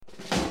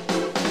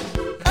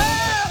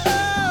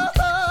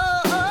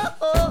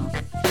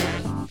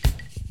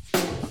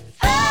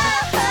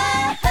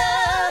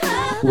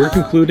We're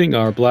concluding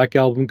our Black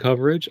Album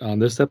coverage on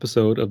this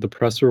episode of the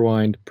Press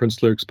Rewind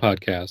Prince Lyrics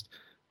podcast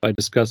by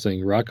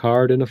discussing Rock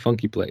Hard in a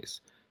Funky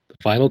Place, the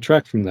final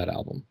track from that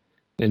album.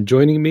 And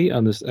joining me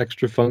on this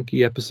extra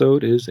funky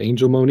episode is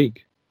Angel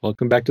Monique.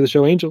 Welcome back to the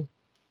show, Angel.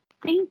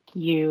 Thank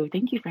you.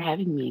 Thank you for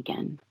having me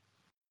again.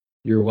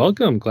 You're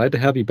welcome. Glad to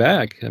have you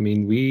back. I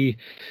mean, we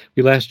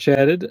last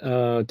chatted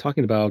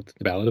talking about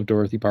the Ballad of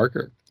Dorothy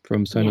Parker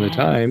from Sign of the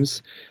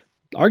Times.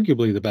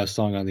 Arguably the best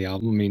song on the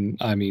album.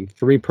 I mean,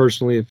 for me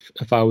personally,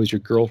 if I Was Your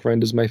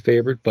Girlfriend is my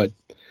favorite, but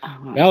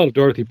Ballad of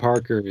Dorothy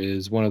Parker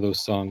is one of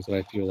those songs that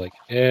I feel like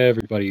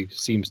everybody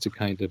seems to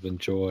kind of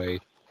enjoy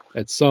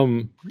on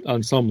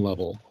some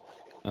level.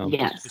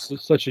 Yes.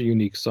 It's such a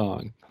unique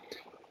song.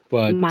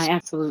 But my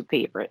absolute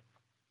favorite.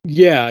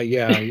 Yeah.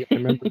 I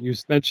remember you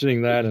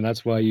mentioning that, and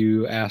that's why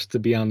you asked to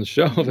be on the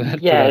show for that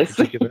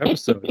particular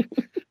episode.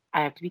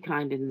 I have to be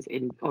kind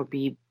and or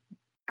be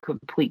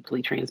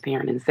completely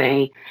transparent and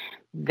say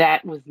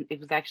it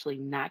was actually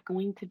not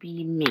going to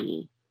be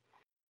me,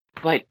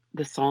 but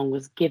the song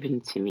was given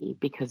to me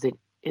because it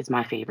is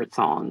my favorite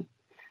song,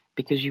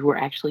 because you were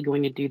actually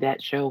going to do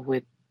that show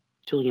with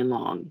Julian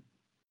Long,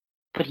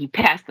 but he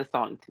passed the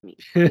song to me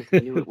because he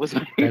knew it was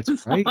my favorite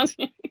That's right.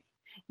 song.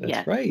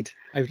 That's right.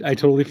 I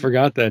totally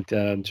forgot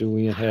that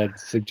Julian had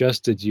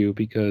suggested you,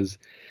 because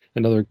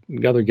another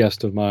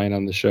guest of mine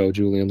on the show,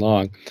 Julian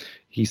Long,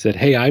 he said,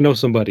 "Hey, I know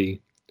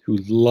somebody who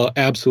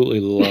absolutely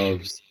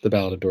loves the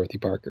Ballad of Dorothy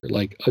Parker,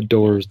 like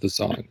adores the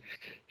song.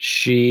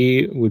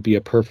 She would be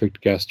a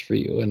perfect guest for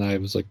you." And I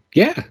was like,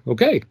 "Yeah,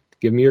 okay,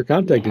 give me your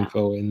contact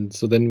info." And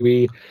so then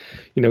we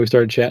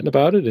started chatting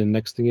about it, and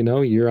next thing you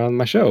know, you're on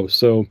my show.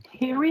 So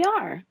here we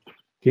are.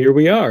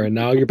 And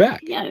now you're back.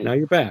 Yes. Now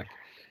you're back.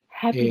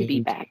 Happy to be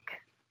back.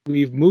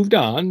 We've moved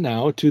on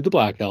now to the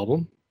Black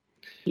Album.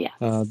 Yes.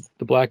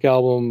 The Black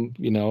Album,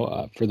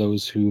 for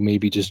those who may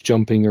be just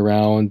jumping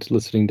around,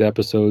 listening to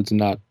episodes and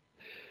not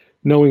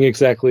knowing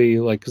exactly,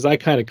 because I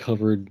kind of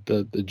covered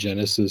the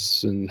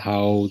genesis and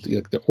how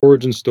the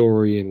origin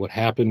story and what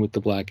happened with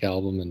the Black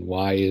Album and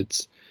why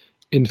it's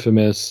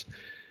infamous,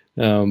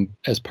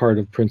 as part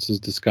of Prince's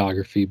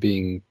discography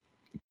being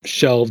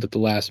shelved at the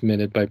last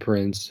minute by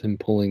Prince and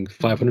pulling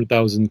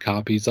 500,000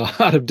 copies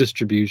out of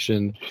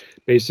distribution,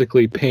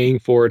 basically paying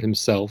for it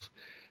himself,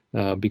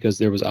 because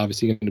there was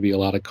obviously going to be a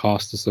lot of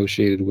costs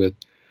associated with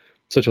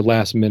such a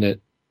last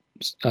minute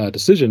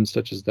decision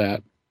such as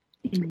that.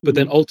 But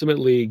then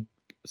ultimately,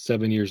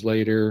 7 years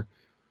later,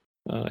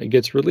 it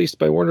gets released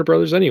by Warner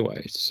Brothers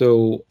anyway.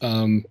 So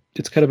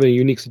it's kind of a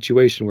unique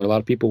situation where a lot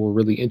of people were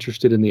really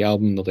interested in the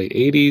album in the late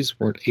 80s,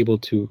 weren't able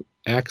to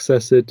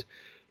access it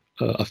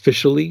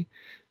officially,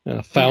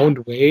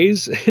 found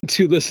ways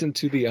to listen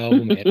to the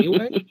album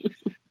anyway.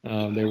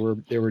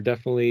 There were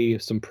definitely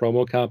some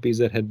promo copies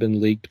that had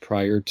been leaked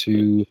prior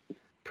to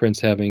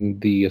Prince having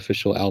the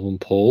official album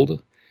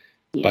pulled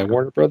by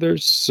Warner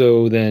Brothers.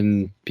 So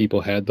then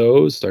people had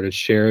those, started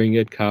sharing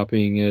it,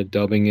 copying it,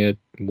 dubbing it,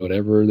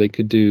 whatever they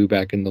could do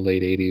back in the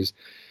late 80s.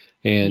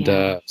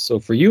 And so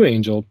for you,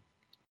 Angel,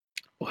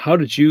 how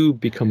did you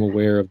become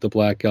aware of the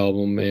Black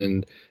Album?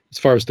 And as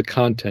far as the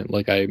content,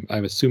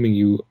 I'm assuming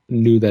you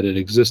knew that it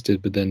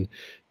existed, but then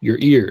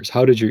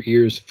how did your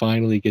ears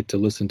finally get to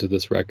listen to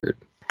this record?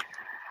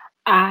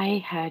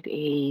 I had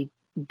a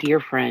dear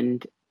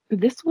friend.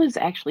 This was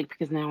actually,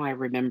 because now I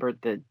remember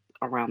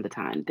around the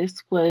time. This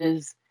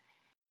was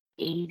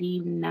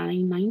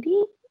 89,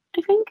 90,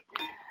 I think.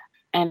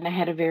 And I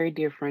had a very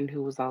dear friend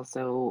who was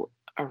also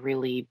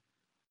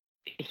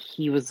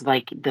he was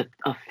like the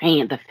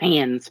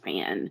fans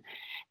fan.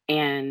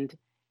 And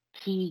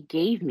he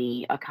gave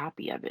me a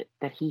copy of it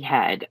that he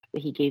had.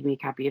 He gave me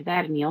a copy of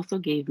that. And he also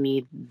gave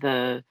me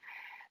the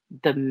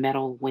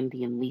Metal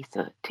Wendy and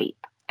Lisa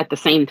tape at the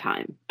same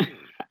time.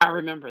 I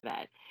remember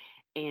that.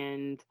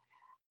 And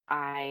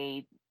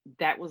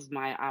that was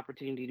my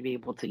opportunity to be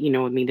able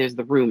to, there's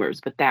the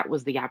rumors, but that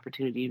was the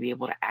opportunity to be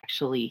able to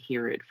actually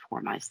hear it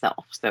for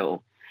myself.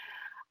 So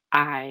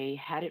I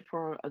had it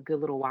for a good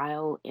little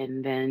while.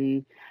 And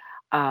then,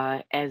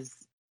 as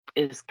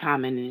is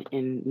common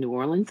in New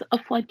Orleans, a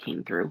flood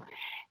came through.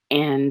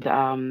 And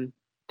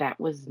that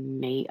was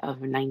May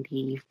of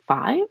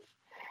 95.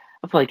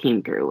 A flood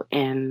came through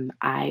and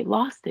I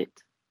lost it.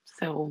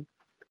 So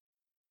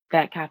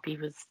that copy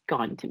was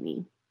gone to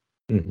me.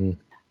 Mm-hmm.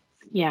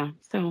 Yeah,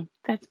 so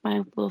that's my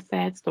little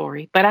sad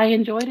story. But I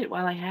enjoyed it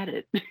while I had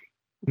it.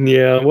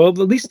 Yeah, well, at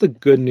least the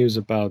good news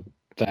about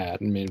that,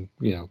 I mean,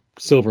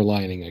 silver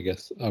lining, I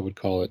guess I would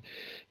call it,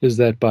 is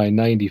that by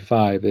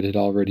 95 it had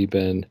already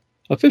been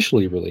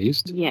officially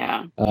released.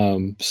 Yeah.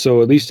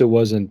 So at least it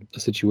wasn't a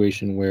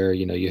situation where,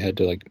 you had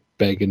to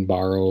beg and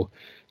borrow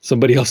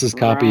somebody else's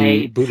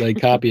copy,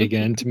 bootleg copy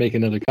again to make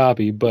another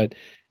copy. But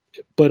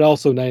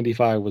also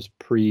 95 was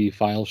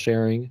pre-file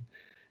sharing.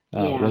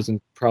 It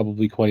wasn't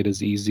probably quite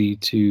as easy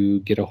to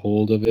get a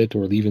hold of it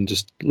or even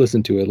just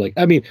listen to it.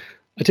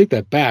 I take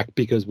that back,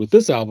 because with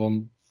this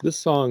album, this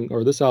song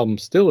or this album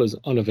still is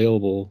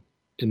unavailable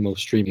in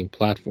most streaming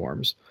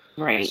platforms.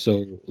 Right.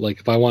 So, like,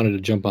 if I wanted to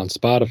jump on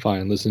Spotify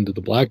and listen to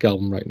the Black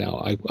Album right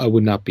now, I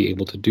would not be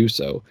able to do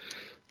so.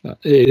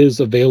 It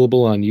is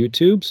available on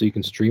YouTube, so you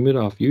can stream it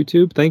off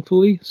YouTube.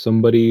 Thankfully,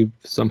 somebody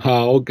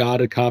somehow got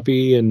a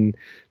copy and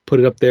put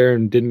it up there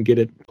and didn't get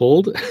it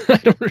pulled.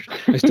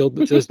 I still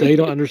to this day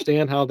don't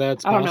understand how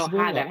that's I don't know how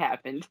possible. that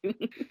happened.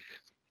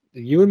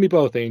 You and me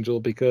both, Angel,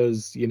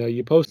 because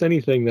you post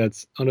anything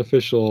that's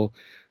unofficial,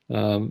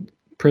 um,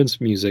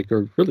 Prince music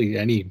or really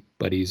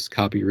anybody's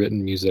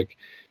copywritten music,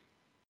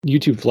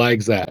 YouTube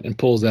flags that and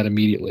pulls that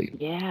immediately.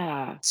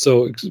 Yeah.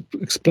 So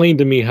explain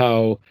to me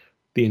how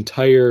the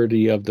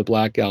entirety of the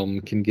Black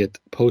Album can get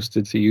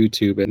posted to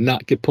YouTube and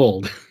not get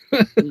pulled.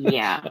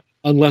 Yeah.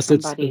 unless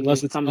it's Somebody knew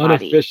unless it's somebody.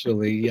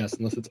 unofficially, yes,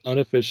 unless it's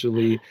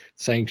unofficially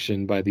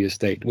sanctioned by the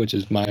estate, which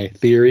is my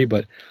theory,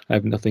 but I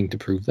have nothing to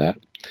prove that.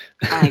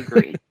 I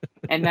agree.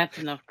 And that's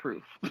enough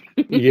proof.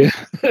 Yeah,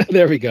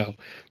 there we go.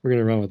 We're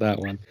gonna run with that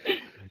one.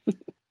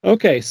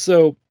 Okay,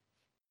 so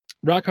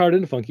Rock Hard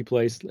in a Funky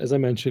Place, as I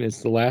mentioned,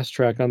 it's the last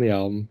track on the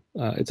album.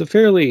 It's a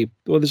fairly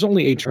well, there's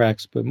only 8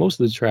 tracks, but most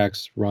of the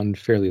tracks run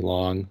fairly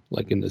long,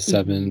 like in the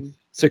Hmm.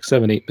 6,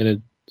 7, 8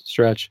 minute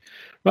stretch.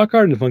 Rock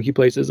Hard in a Funky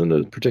Place isn't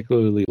a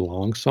particularly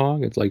long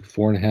song. It's like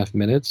 4.5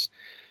 minutes.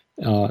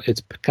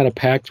 It's kind of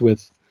packed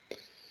with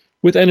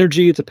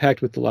energy. It's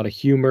packed with a lot of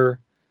humor.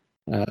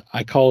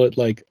 I call it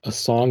like a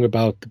song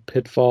about the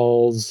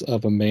pitfalls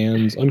of a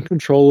man's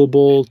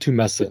uncontrollable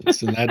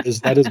tumescence, and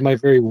that is my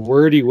very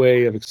wordy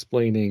way of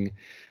explaining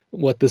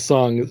what this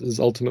song is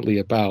ultimately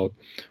about.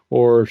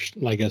 Or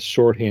I guess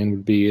shorthand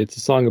would be it's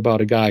a song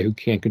about a guy who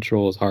can't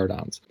control his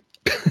hard-ons.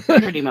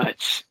 Pretty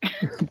much. I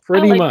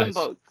Pretty like them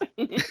much.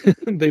 both.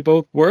 They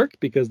both work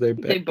because they're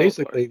They both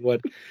work. basically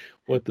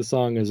what the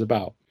song is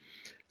about.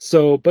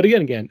 So, but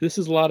again, this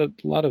is a lot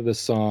of this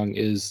song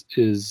is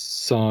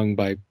sung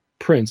by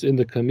Prince in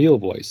the Camille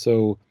voice.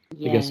 So,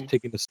 I guess Yes.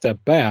 taking a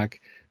step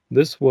back,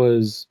 this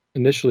was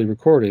initially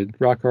recorded.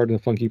 Rock Hard and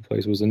the Funky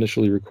Place was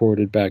initially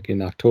recorded back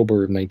in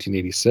October of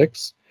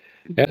 1986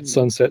 at Hmm.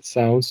 Sunset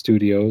Sound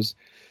Studios.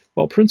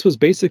 While Prince was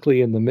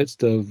basically in the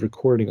midst of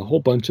recording a whole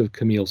bunch of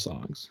Camille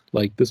songs.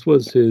 Like this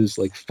was his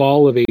like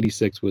fall of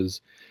 '86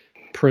 was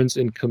Prince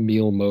in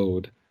Camille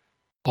mode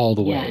all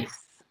the way. Yes.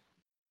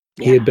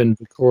 He had Yeah. been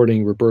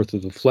recording Rebirth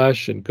of the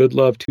Flesh and Good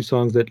Love, 2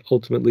 songs that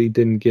ultimately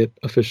didn't get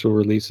official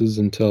releases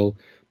until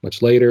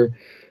much later.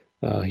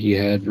 He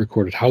had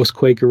recorded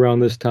Housequake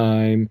around this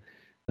time.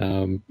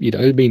 I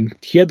mean,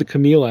 he had the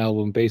Camille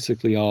album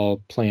basically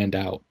all planned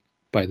out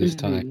by this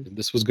time. Hmm. And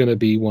this was going to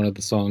be one of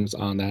the songs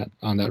on that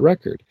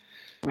record.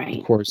 Of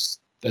Right. course,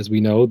 as we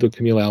know, the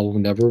Camille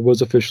album never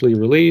was officially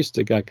released.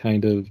 It got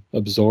kind of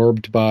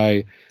absorbed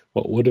by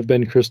what would have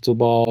been Crystal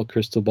Ball.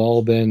 Crystal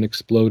Ball then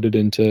exploded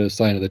into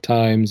Sign of the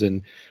Times,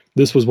 and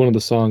this was one of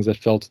the songs that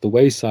fell to the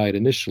wayside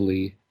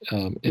initially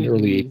in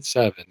early Hmm.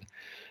 '87.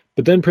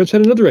 But then Prince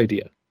had another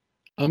idea.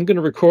 I'm going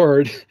to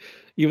record,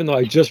 even though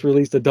I just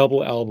released a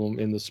double album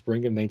in the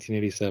spring of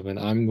 1987,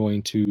 I'm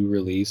going to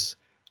release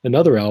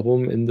another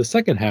album in the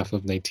second half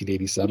of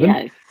 1987.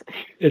 Yes.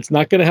 It's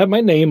not going to have my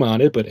name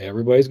on it, but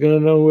everybody's going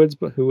to know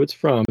who it's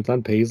from. It's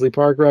on Paisley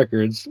Park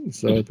Records,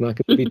 so it's not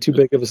going to be too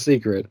big of a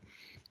secret.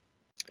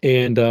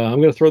 And I'm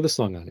going to throw this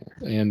song on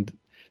here. And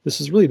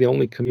this is really the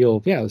only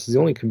Camille. Yeah, this is the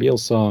only Camille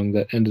song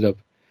that ended up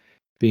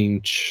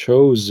being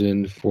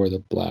chosen for the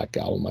Black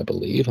Album, I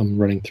believe. I'm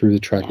running through the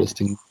track Yes.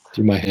 listing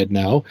through my head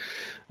now,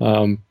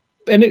 um,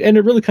 and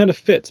it really kind of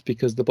fits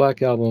because the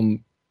Black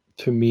Album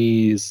to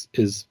me is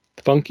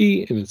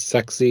funky and it's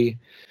sexy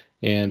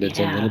and it's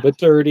a little Yeah. bit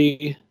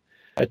dirty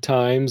at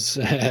times,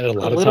 at a A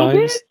lot of little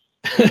bit.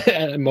 times,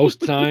 at most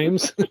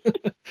times,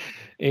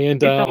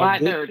 and It's a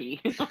lot dirty.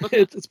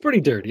 it's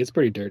pretty dirty. It's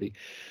pretty dirty.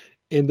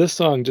 And this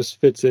song just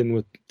fits in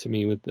with to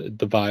me with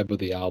the vibe of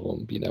the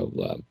album.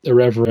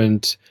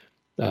 Irreverent,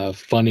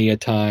 funny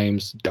at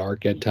times,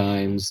 dark at Yeah.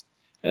 times,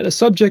 and a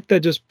subject that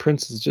just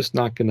Prince is just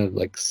not gonna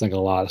like sing a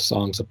lot of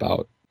songs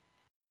about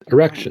Right.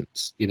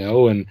 erections, and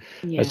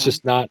that's Yeah.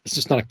 just not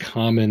a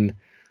common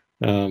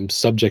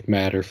subject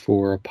matter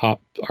for a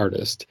pop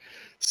artist.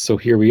 So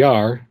here we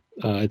are.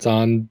 It's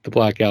on the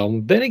Black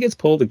Album. Then it gets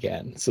pulled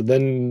again. So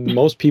then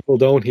most people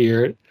don't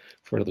hear it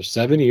for another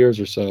 7 years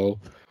or so.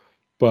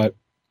 But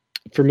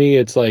for me,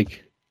 it's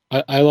like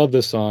I love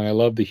this song. I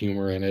love the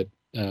humor in it.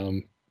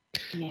 Um,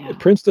 Yeah.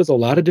 Prince does a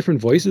lot of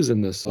different voices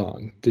in this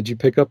song. Did you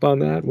pick up on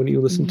that when you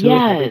listen to it?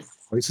 How many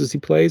Yes. voices he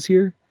plays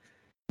here?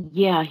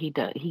 Yeah, he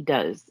does. He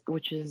does,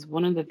 which is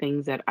one of the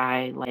things that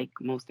I like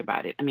most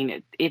about it. I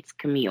mean, it's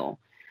Camille,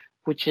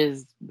 which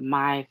is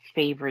my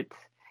favorite.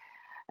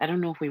 I don't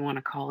know if we want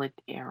to call it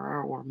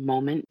era or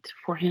moment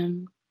for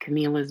him.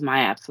 Camille is my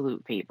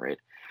absolute favorite.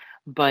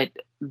 But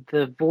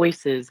the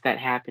voices that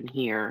happen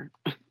here,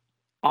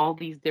 all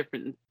these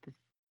different,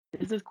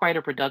 this is quite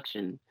a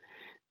production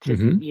to,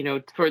 Hmm.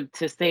 for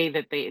to say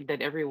that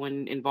that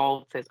everyone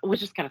involved says, oh, it's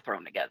just kind of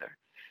thrown together.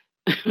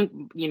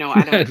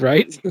 I don't,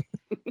 Right?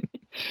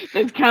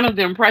 that's kind of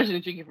the impression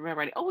that you get from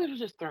everybody. Oh, it was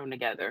just thrown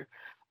together.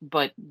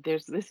 But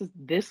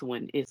this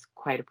one is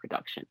quite a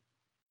production.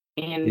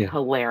 and Yeah,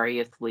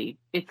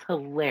 it's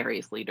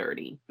hilariously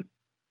dirty.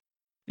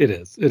 it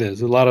is. It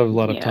is a lot of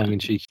Yeah. tongue in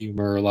cheek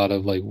humor, a lot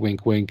of like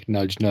wink, wink,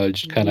 nudge,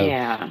 nudge, kind of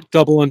Yeah,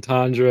 double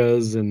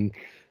entendres and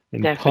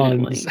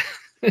puns.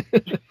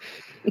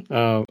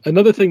 definitely.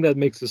 Another thing that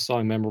makes this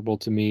song memorable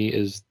to me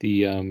is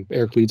the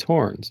Eric Leeds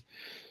horns.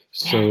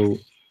 Yes. So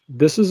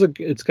this is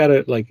it's got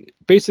a like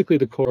basically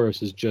the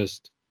chorus is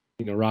just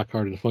rock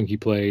hard in a funky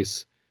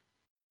place,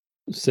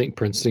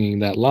 Prince singing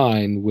that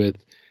line with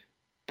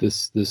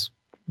this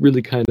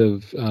really kind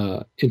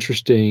of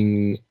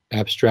interesting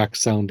abstract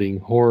sounding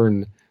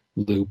horn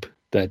loop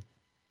that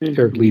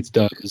Eric Mhm. Leeds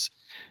does,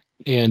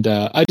 and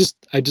I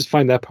just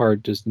find that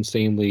part just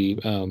insanely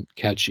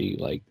catchy.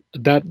 Like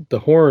that, the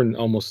horn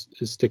almost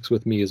sticks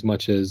with me as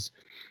much as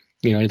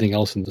anything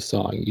else in the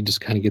song. You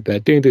just kind of get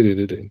that dun, dun, dun,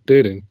 dun, dun,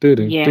 dun, dun, dun,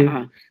 dun, Yeah, dun,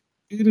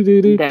 dun, dun,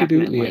 dun, dun. Yeah,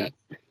 definitely.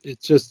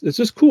 it's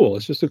just cool.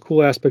 It's just a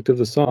cool aspect of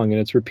the song, and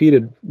it's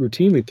repeated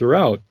routinely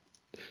throughout.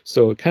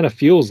 So it kind of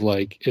feels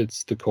like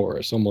it's the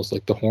chorus, almost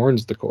like the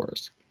horns the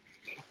chorus.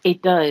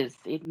 It does.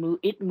 It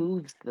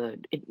moves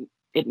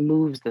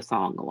the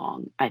song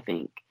along, I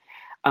think.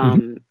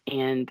 Hmm.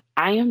 And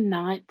I am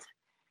not,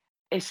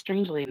 as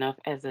strangely enough,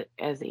 as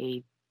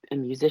a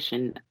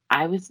musician,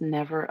 I was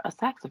never a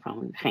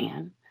saxophone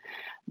fan,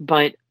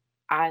 but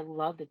I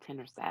love the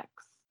tenor sax.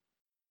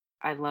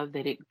 I love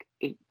that it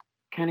it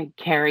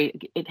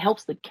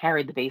helps to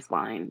carry the bass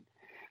line.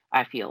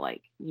 I feel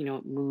like,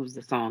 it moves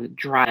the song,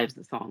 drives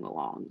the song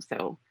along.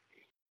 So,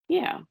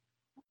 yeah,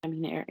 I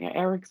mean,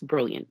 Eric's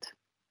brilliant.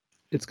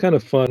 It's kind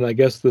of fun. I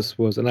guess this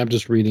was, and I'm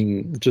just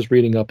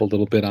reading up a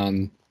little bit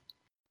on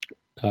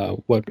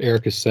what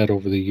Eric has said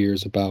over the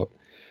years about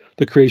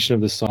the creation of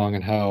this song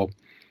and how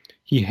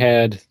he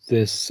had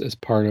this as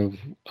part of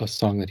a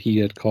song that he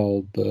had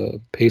called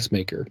the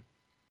Pacemaker.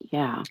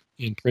 Yeah.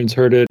 And Prince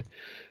heard it,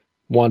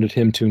 wanted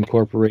him to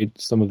incorporate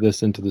some of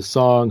this into the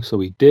song, so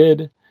he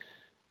did.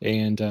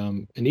 And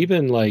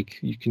even like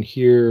you can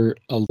hear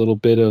a little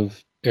bit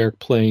of Eric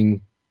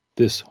playing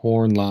this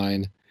horn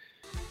line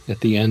at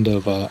the end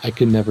of "I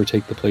Could Never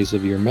Take the Place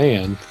of Your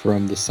Man"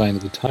 from the Sign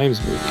of the Times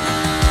movie.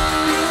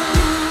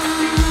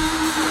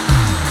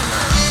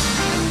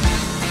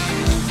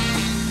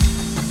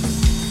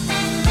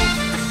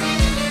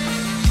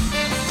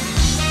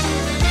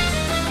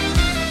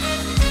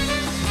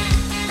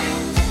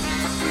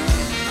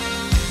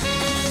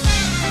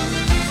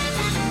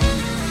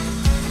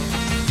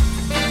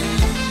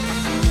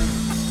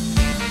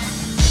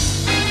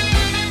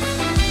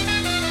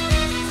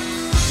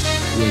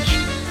 Which,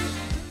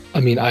 I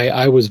mean,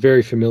 I was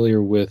very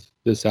familiar with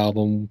this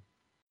album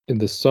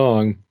and this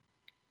song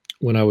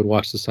when I would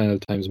watch the Sign of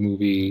the Times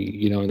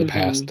movie, in the Mhm.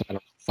 past, I don't know,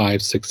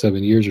 5, 6,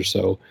 7 years or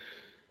so.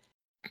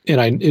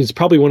 And it's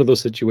probably one of those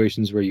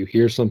situations where you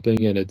hear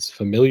something and it's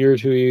familiar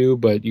to you,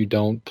 but you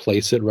don't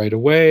place it right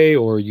away,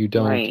 or you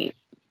don't Right.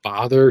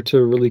 bother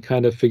to really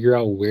kind of figure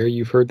out where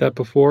you've heard that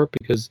before,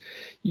 because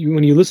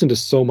when you listen to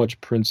so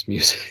much Prince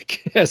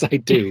music, as I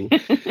do,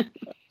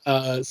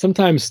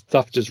 sometimes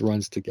stuff just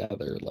runs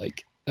together.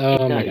 Like, It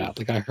oh my does. God,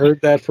 like I heard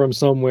that from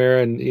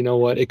somewhere, and you know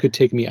what? It could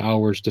take me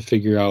hours to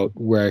figure out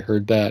where I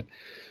heard that.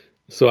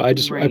 So I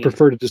Right.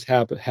 prefer to just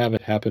have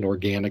it happen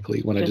organically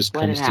when it Just just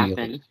let it comes to you. Like,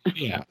 happen.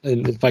 yeah,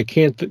 and if I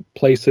can't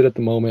place it at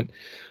the moment,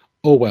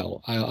 oh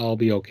well, I'll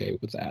be okay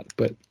with that.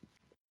 But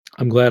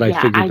I'm glad I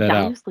Yeah, figured I that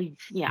out. honestly,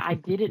 yeah, I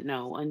didn't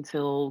know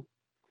until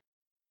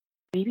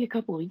maybe a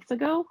couple of weeks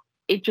ago.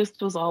 It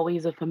just was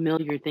always a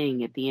familiar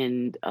thing at the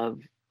end of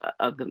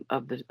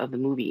the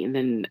movie, and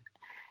then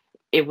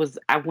it was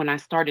when I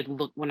started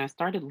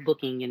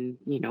looking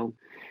and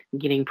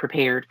getting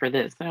prepared for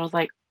this, and I was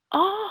like,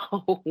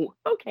 oh,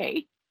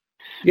 okay.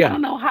 I Yeah,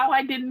 don't know how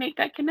I didn't make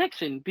that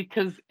connection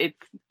because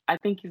I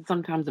think it's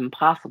sometimes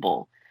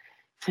impossible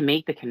to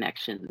make the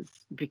connections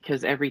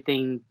because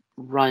everything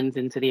runs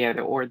into the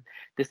other, or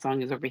this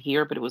song is over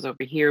here but it was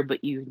over here,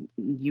 but you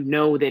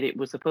know that it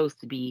was supposed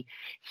to be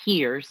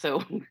here,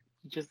 so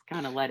just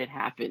kind of let it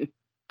happen.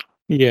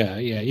 yeah,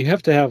 yeah. You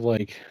have to have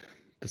like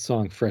the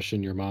song fresh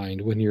in your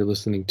mind when you're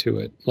listening to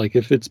it. Like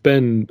if it's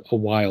been a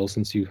while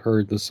since you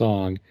heard the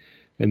song,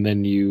 and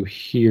then you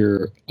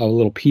hear a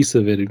little piece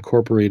of it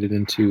incorporated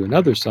into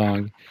another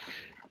song,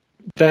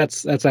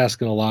 that's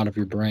asking a lot of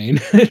your brain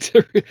to,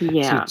 to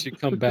Yeah, to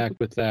come back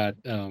with that,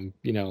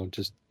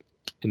 just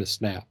in a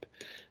snap.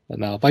 And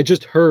now, if I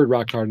just heard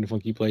 "Rock Hard and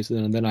Funky Place"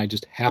 and then I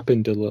just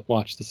happened to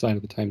watch the Sign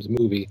of the Times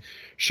movie,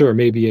 sure,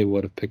 maybe I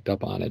would have picked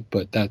up on it,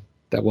 but that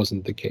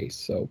wasn't the case.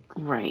 So,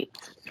 right.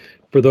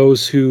 for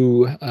those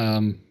who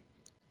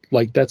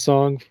like that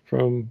song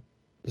from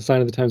the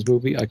Sign of the Times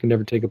movie, "I Can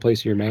Never Take a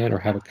Place in Your Man," or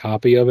have a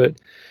copy of it,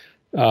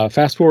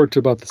 fast forward to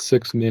about the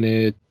 6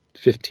 minute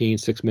 15,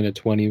 6 minute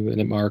 20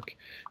 minute mark,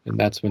 and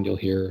that's when you'll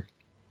hear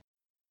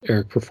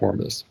Eric perform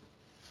this.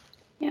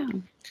 Yeah.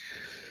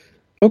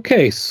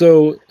 Okay,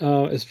 so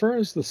as far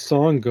as the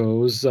song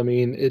goes, I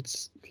mean,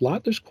 it's a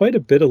lot. There's quite a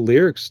bit of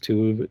lyrics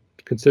to it,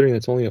 considering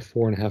it's only a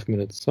 4.5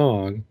 minute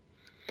song,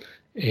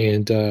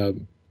 and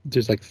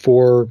there's like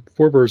four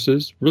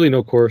verses. Really,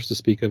 no chorus to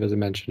speak of, as I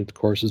mentioned. The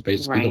chorus is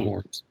basically the Right.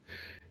 horns,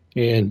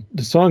 And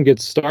the song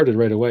gets started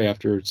right away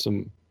after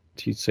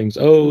he sings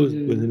 "Oh"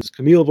 with his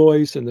Camille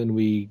voice, and then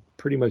we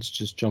pretty much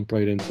just jump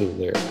right into the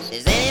lyrics.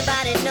 Does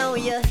anybody know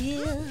you're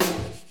here?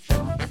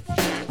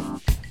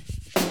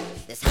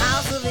 This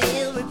house of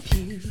ill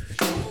repute.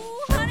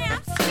 Ooh, honey,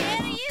 I'm scared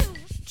of you.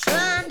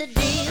 Trying to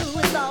deal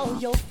with all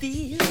your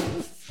fears.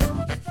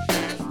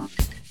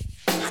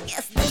 I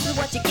guess this is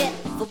what you get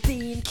for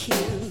being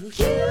cute.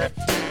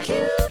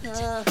 Cute.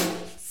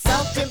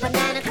 Soaked in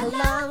banana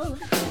cologne.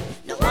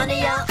 No wonder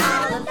you're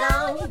all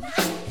alone.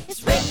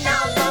 It's written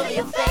all over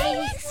your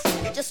face.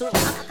 Just a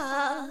rock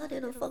hard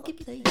in a funky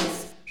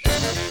place.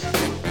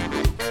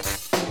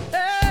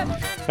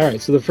 All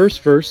right, so the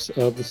first verse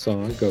of the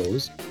song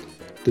goes,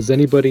 "Does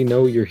anybody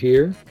know you're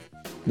here?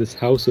 This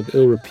house of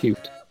ill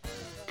repute.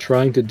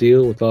 Trying to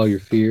deal with all your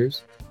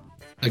fears.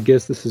 I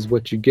guess this is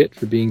what you get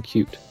for being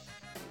cute.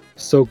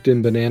 Soaked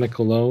in banana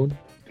cologne.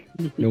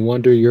 No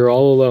wonder you're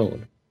all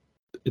alone.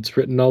 It's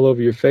written all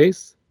over your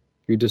face.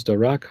 You're just a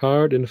rock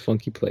hard in a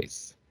funky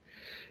place."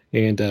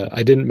 And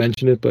I didn't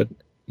mention it, but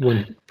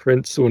when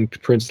Prince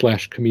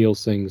 / Camille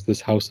sings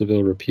 "This House of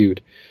Ill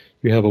Repute,"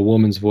 you have a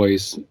woman's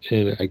voice,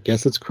 and I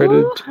guess it's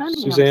credited to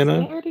honey, Susanna.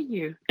 I'm scared of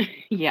you.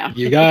 Yeah.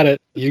 You got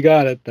it. You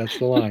got it. That's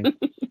the line.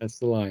 That's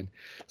the line.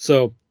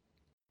 So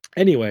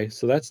anyway,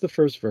 so that's the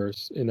first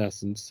verse in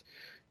essence.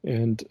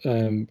 And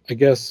I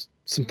guess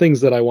some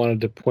things that I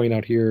wanted to point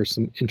out here are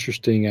some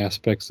interesting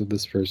aspects of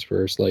this first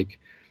verse, like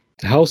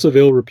the house of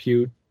ill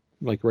repute,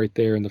 like right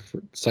there in the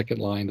second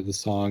line of the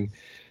song.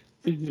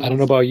 I don't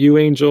know about you,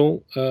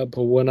 Angel, but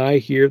when I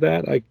hear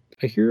that, I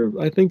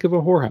think of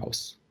a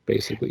whorehouse,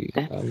 basically.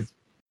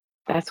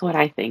 That's what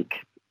I think.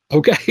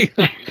 Okay.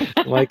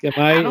 Like, am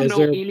I? I don't is know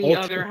there any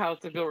other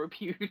house of ill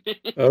repute.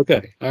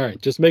 Okay. All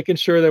right. Just making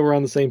sure that we're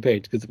on the same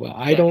page, because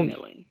I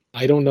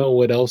don't know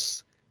what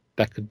else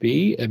that could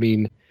be. I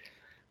mean,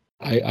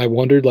 I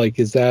wondered, like,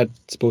 is that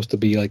supposed to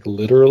be like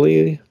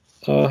literally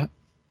a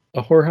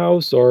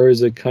whorehouse, or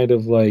is it kind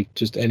of like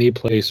just any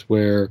place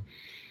where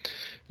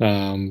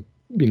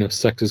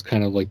sex is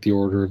kind of like the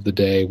order of the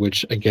day,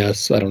 which I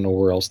guess I don't know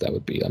where else that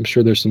would be. I'm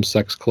sure there's some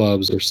sex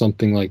clubs or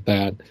something like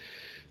that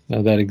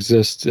that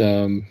exist.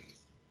 In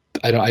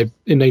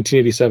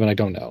 1987, I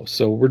don't know.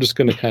 So we're just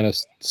going to kind of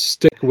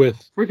stick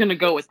with. We're going to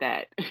go with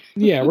that.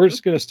 Yeah, we're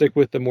just going to stick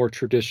with the more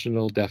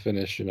traditional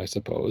definition, I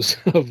suppose,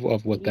 of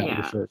what that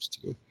refers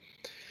to.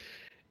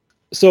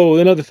 So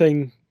another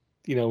thing,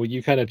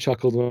 you kind of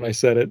chuckled when I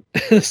said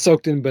it,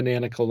 soaked in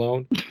banana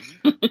cologne.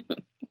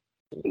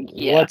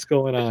 Yeah. What's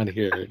going on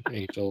here,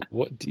 Angel?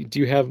 What do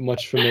you have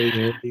much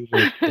familiarity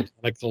with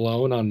banana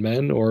cologne on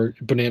men, or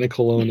banana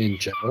cologne in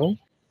general?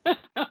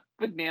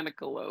 Banana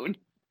cologne.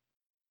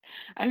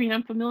 I mean,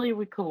 I'm familiar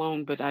with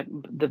cologne, but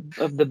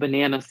of the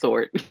banana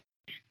sort.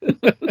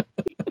 I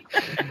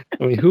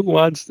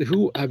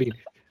mean,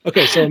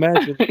 okay, so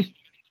imagine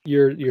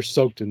you're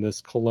soaked in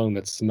this cologne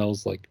that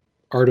smells like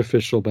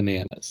artificial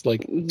bananas.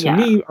 Like, to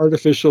me,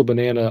 artificial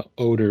banana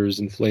odors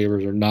and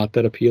flavors are not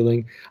that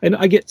appealing. And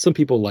I get some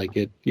people like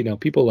it.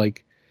 People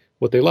like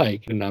what they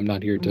like, and I'm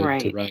not here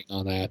to rag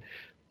on that.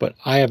 But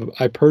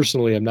I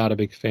personally am not a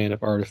big fan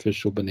of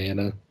artificial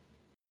banana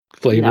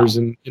flavors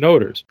and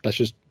odors. That's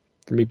just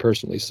for me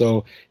personally.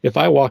 So if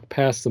I walk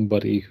past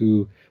somebody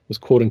who was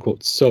quote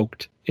unquote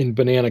soaked in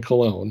banana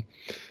cologne,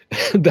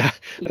 that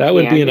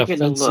would be an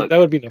offensive. That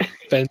would be an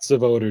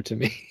offensive odor to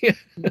me.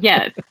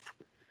 Yes.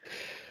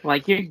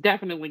 Like, you're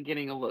definitely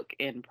getting a look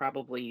and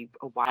probably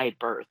a wide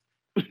berth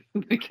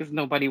because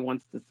nobody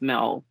wants to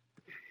smell.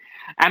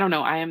 I don't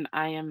know. I am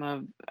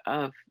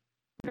a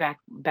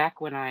back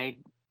when I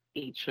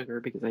ate sugar,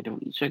 because I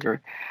don't eat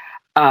sugar.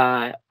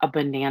 A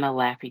banana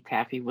Laffy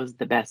Taffy was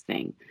the best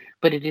thing,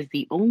 but it is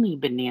the only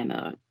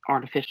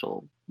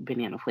artificial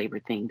banana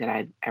flavored thing that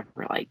I've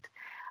ever liked.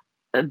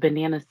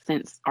 Banana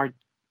scents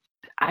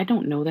I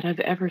don't know that I've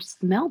ever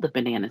smelled a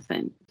banana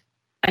scent.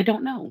 I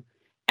don't know.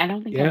 I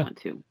don't think I want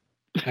to.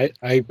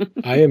 I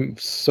am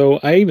so,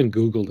 I even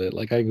Googled it.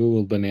 Like, I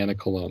Googled banana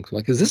cologne. I'm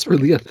like, is this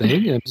really a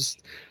thing? I'm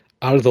just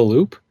out of the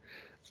loop.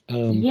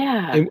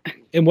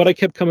 And what I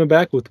kept coming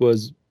back with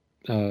was,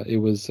 what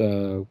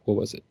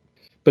was it?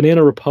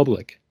 Banana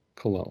Republic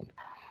cologne.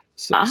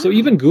 So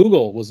even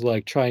Google was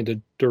like trying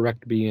to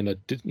direct me in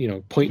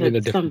point me in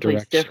a different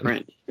direction.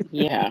 Different.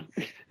 Yeah.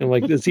 And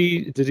like, did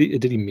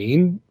he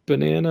mean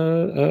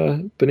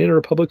Banana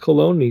Republic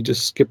cologne? And he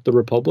just skipped the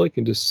Republic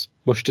and just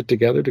mushed it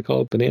together to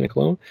call it banana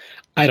cologne?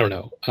 I don't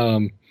know.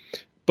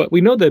 But we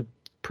know that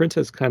Prince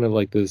has kind of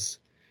like this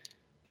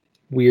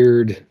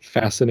weird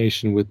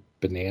fascination with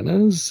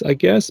bananas, I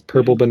guess.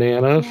 Purple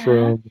Banana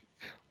from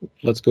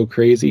Let's Go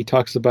Crazy. He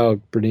talks about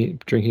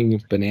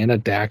drinking banana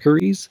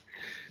daiquiris.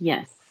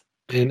 Yes.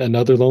 In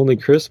Another Lonely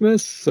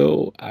Christmas.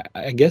 So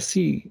I guess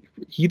he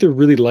either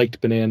really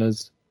liked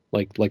bananas,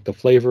 like the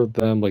flavor of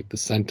them, like the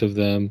scent of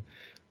them,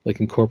 like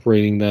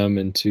incorporating them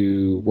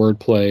into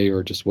wordplay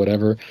or just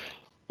whatever,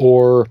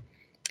 or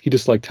he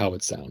just liked how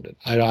it sounded.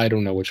 I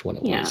don't know which one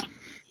it was.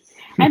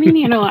 I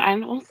mean,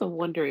 I also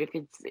wonder if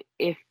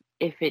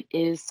it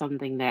is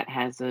something that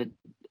has a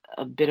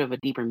a bit of a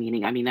deeper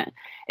meaning. I mean,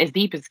 as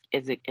deep as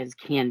it as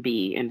can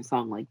be in a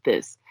song like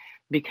this,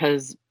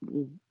 because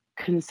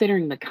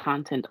considering the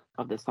content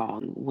of the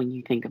song, when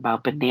you think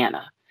about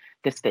banana,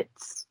 this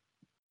fits.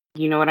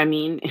 You know what I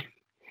mean?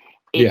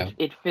 Yeah.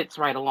 It fits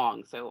right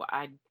along. So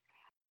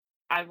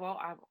I've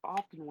often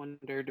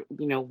wondered,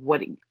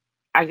 what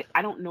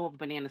I don't know of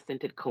banana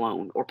scented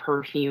cologne or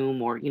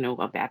perfume or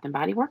a Bath and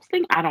Body Works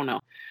thing. I don't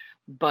know,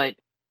 but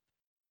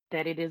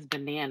that it is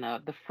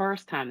banana. The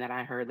first time that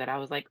I heard that, I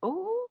was like,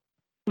 oh,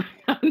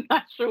 I'm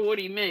not sure what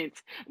he meant,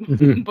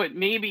 Mhm. but Yeah.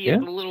 maybe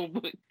it's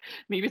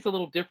a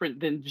little different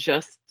than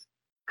just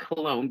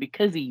cologne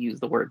because he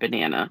used the word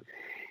banana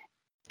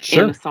in a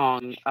Sure.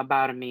 song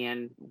about a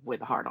man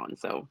with a heart on.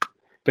 So,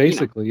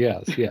 Basically,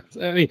 yes, yes.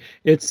 I mean,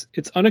 it's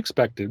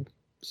unexpected,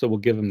 so we'll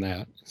give him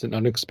that. It's an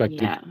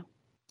unexpected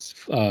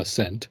yeah.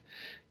 scent.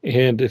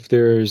 And if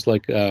there's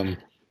like an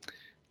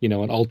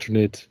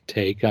alternate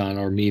take on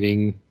our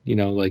meaning,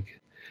 like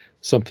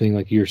something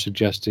like you're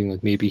suggesting,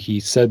 like maybe he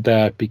said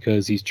that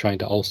because he's trying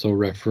to also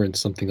reference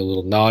something a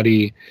little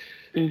naughty.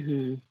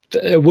 hmm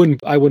I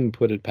wouldn't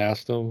put it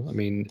past him. I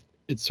mean,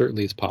 it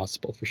certainly is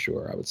possible for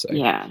sure, I would say.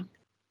 Yeah.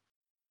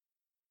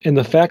 And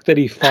the fact that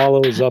he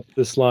follows up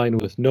this line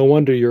with "No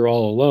wonder you're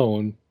all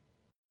alone"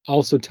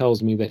 also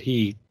tells me that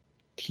he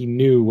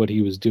knew what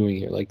he was doing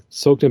here. Like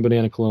soaked in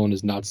banana cologne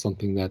is not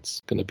something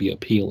that's going to be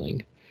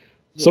appealing.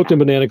 Soaked Yeah. in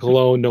banana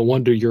cologne, no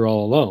wonder you're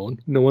all alone.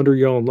 No wonder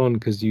you're all alone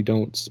because you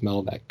don't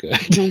smell that You good.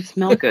 don't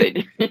smell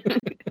good.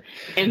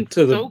 And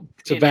to the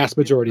soaked to in it vast is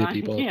majority of not,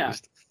 people, at yeah,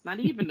 least. not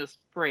even a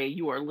spray.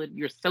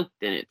 You're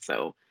soaked in it.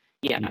 So,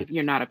 yeah, Yeah.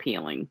 you're not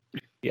appealing.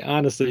 Yeah,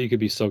 honestly, you could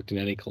be soaked in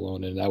any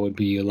cologne, and that would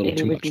be a little It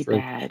too would much be for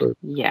bad.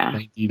 Yeah.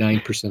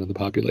 99% of the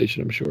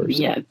population, I'm sure.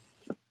 So, Yes.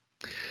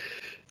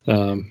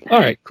 all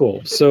right,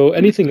 cool. So,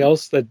 anything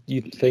else that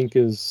you think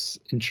is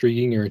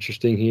intriguing or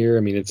interesting here? I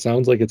mean, it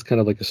sounds like it's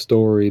kind of like a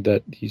story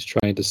that he's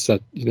trying to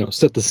set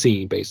the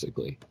scene,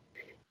 basically.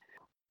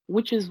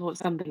 Which is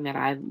something that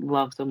I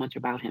love so much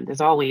about him. There's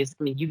always,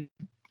 I mean,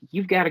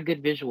 you've got a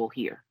good visual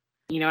here.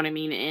 You know what I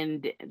mean?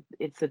 And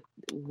it's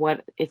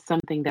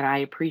something that I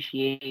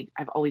appreciate.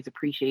 I've always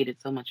appreciated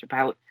so much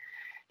about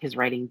his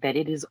writing, that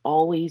it is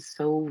always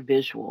so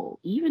visual.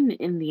 Even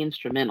in the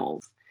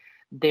instrumentals,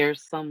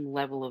 there's some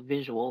level of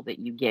visual that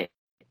you get.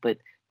 But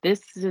this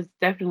just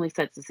definitely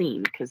sets the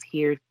scene, because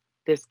here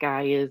this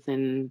guy is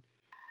in,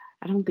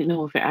 I don't think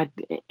know if I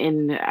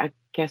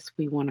guess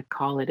we want to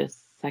call it a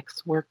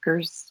sex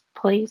worker's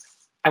place.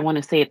 I want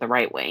to say it the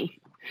right way.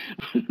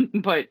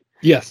 But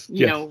Yes,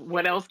 yes.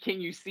 what else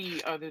can you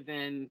see other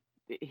than,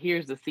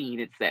 here's the scene,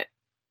 it's set.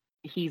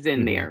 He's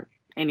in Mhm. there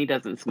and he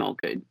doesn't smell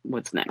good.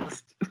 What's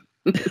next?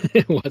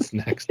 What's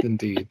next,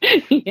 indeed?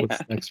 Yeah.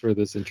 What's next for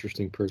this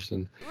interesting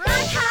person? Rock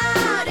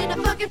hard in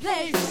a funky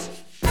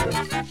place.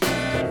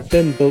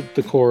 Then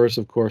the chorus,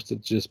 of course,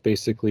 it's just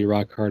basically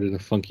rock hard in a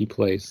funky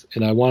place.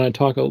 And I want to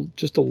talk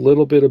just a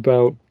little bit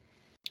about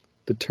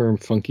the term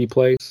funky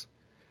place,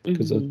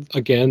 because Mhm.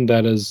 again,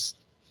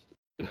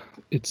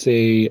 it's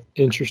a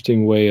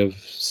interesting way of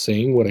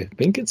saying what I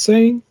think it's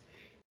saying,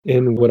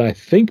 and what I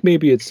think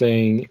maybe it's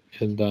saying.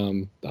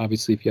 And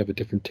obviously, if you have a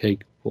different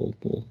take, we'll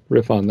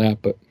riff on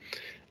that. But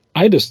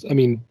I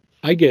mean,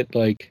 I get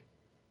like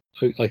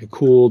a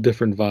cool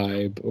different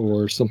vibe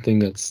or something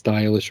that's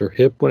stylish or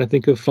hip when I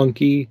think of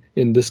funky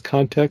in this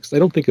context. I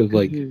don't think of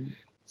like Mhm.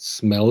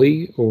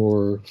 smelly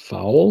or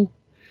foul.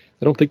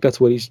 I don't think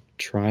that's what he's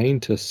trying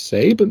to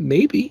say, but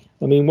maybe.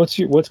 I mean,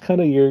 what's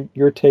kind of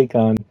your take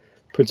on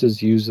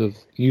Prince's use of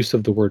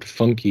the word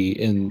funky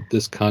in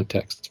this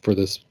context for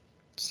this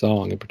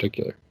song in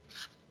particular?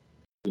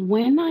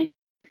 When I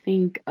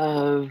think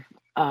of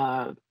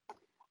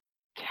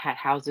cat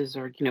houses,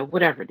 or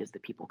whatever it is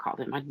that people call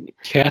them,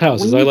 Cat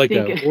houses, when I you like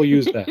think that. of, We'll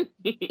use that.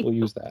 We'll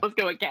use that. let's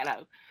go with cat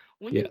house.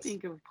 When you Yes.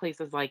 think of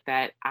places like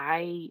that,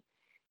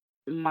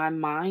 my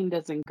mind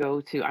doesn't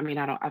go to, I mean,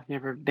 I've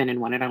never been in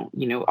one. I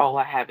don't, all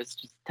I have is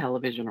just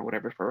television or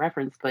whatever for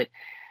reference, but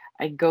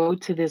I go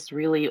to this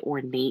really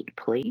ornate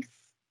place,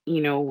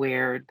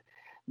 where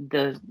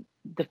the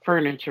the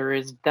furniture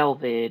is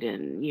velvet,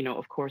 and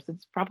of course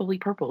it's probably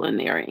purple in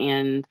there,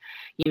 and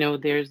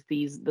there's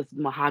this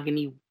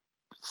mahogany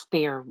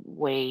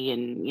stairway,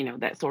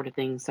 and that sort of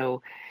thing.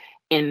 So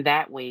in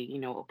that way,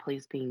 a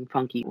place being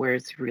funky where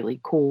it's really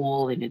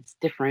cool and it's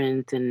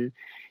different, and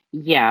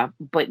yeah,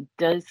 but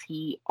is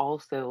he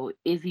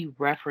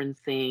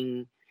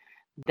referencing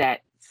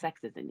that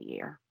sex is in the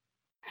air?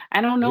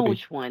 I don't know Maybe.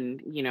 which one,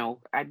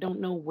 I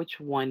don't know which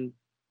one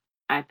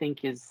I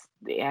think is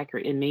the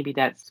accurate, and maybe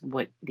that's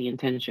what the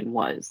intention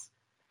was,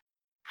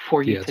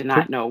 for you Yeah, to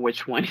not know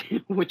which one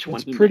which one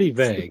it's he pretty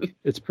meant. vague.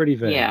 It's pretty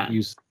vague. Yeah,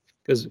 Use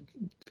because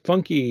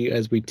funky,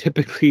 as we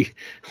typically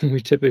when we're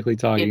typically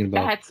talking it's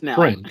about bad smell.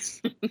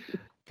 Prince,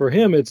 for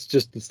him it's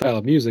just the style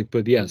of music.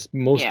 But yes,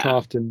 most Yeah,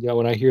 often, yeah,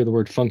 when I hear the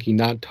word funky,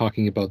 not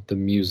talking about the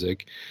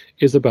music,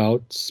 is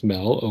about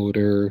smell,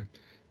 odor,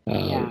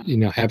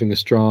 yeah, having a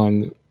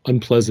strong,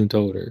 unpleasant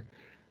odor.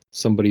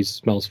 somebody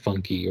smells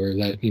funky, or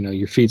that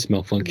your feet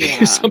smell funky,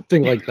 Yeah.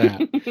 something like that.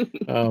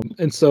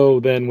 And so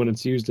then when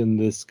it's used in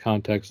this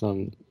context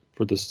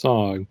for the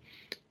song,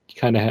 you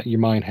kind of your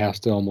mind has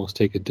to almost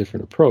take a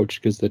different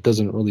approach, because that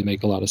doesn't really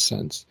make a lot of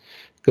sense,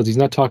 because he's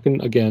not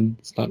talking, again,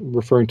 it's not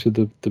referring to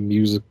the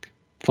music,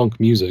 funk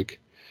music,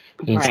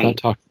 and it's not Right.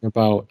 talking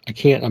about, I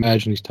can't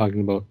imagine he's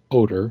talking about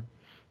odor,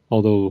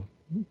 although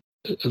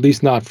at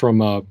least not from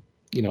Not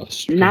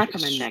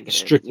from a negative.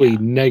 strictly Yeah.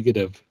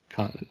 negative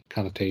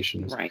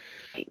connotations. Right.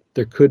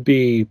 There could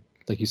be,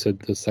 like you said,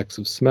 the sex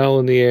of smell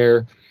in the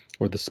air,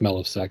 or the smell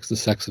of sex, the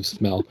sex of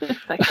smell,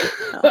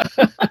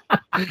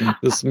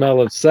 the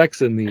smell of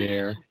sex in the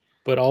air,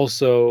 but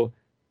also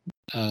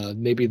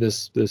maybe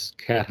this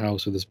cat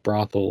house or this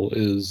brothel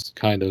is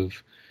kind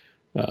of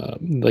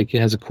like it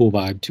has a cool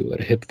vibe to it,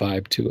 a hip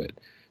vibe to it.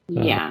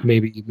 Yeah.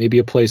 Maybe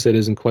a place that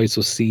isn't quite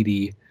so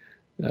seedy,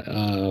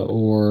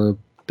 or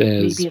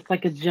there's Maybe it's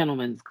like a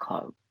gentleman's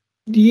club.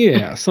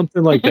 yeah,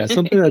 something like that.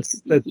 Something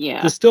that's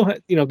Yeah. there's still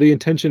the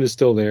intention is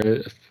still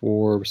there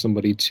for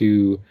somebody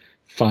to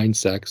find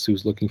sex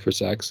who's looking for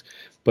sex,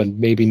 but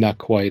maybe not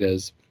quite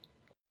as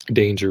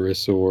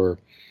dangerous or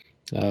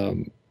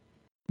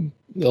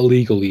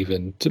illegal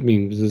even. I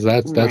mean,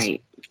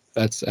 Right.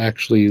 that's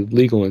actually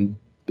legal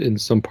in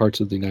some parts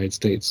of the United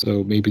States.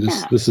 So maybe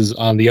Yeah. this is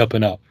on the up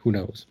and up. Who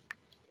knows?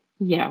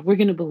 Yeah, we're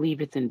gonna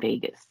believe it's in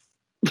Vegas.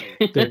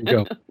 There you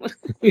go.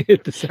 We know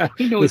This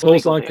it's whole legal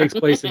song there. takes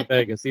place in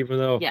Vegas, even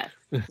though Yes.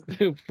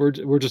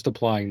 we're just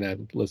applying that,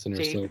 listeners.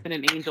 Jason So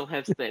and Angel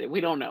have said it.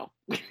 We don't know.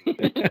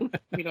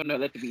 We don't know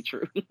that to be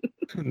true.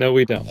 no,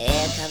 we don't.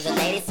 Here comes a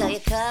lady, so you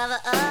cover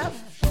up.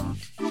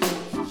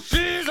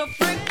 She's a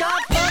freak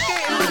out, funky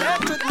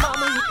electric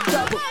mama with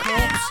double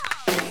cups.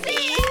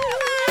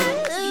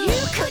 You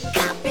could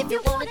cop if you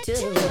wanted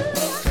to.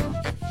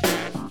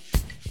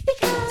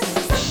 Because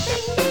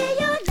something near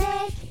your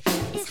leg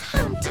is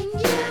haunting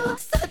you.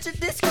 Such a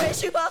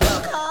disgrace, you bought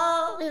a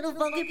car in a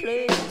funky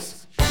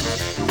place.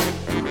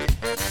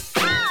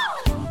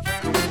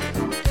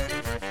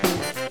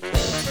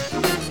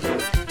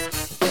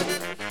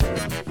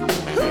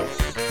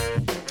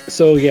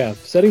 So yeah,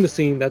 setting the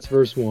scene, that's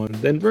verse 1.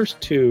 Then verse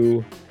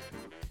 2,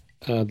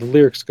 the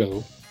lyrics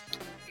go,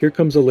 here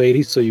comes a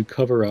lady, so you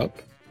cover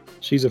up.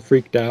 She's a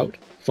freaked out,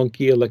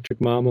 funky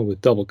electric mama with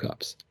double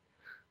cups.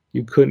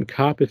 You couldn't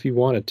cop if you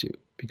wanted to,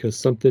 because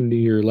something near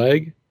your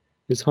leg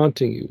is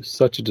haunting you.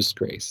 Such a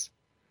disgrace.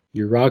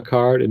 You're rock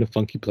hard in a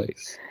funky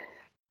place.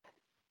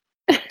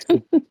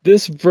 So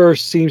this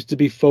verse seems to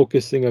be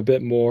focusing a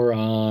bit more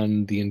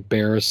on the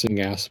embarrassing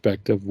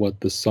aspect of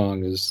what the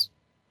song is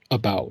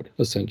about,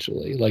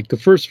 essentially. Like the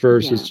first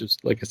verse is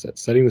just, like I said,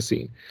 setting the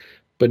scene.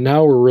 But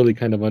now we're really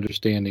kind of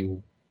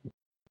understanding,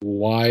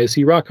 why is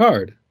he rock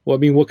hard? Well, I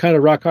mean, what kind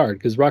of rock hard?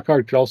 Because rock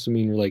hard could also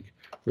mean you're like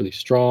really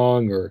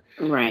strong, or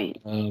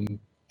Right.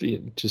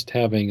 just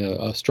having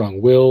a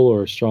strong will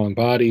or a strong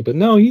body. But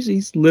no,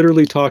 he's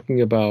literally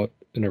talking about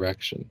an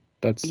erection.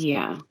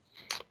 Yeah.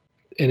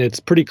 And it's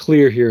pretty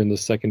clear here in the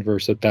second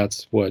verse that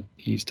that's what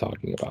he's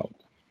talking about.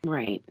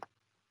 Right.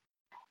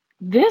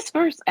 This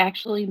verse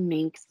actually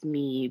makes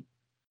me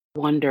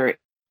wonder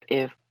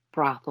if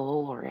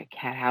brothel or a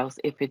cat house,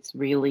 if it's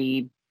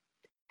really,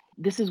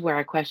 this is where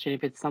I question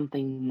if it's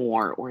something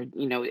more, or,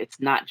 it's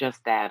not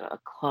just that, a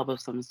club of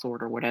some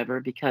sort or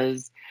whatever,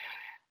 because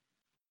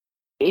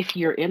if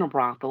you're in a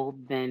brothel,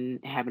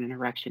 then having an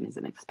erection is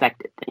an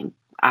expected thing,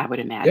 I would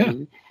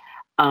imagine.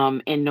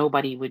 And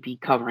nobody would be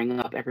covering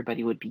up,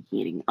 everybody would be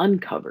getting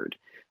uncovered.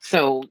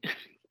 So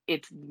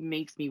it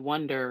makes me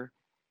wonder,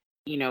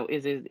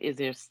 is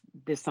there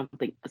this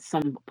something,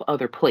 some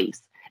other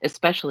place,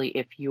 especially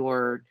if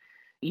you're,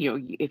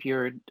 if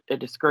you're a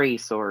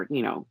disgrace, or,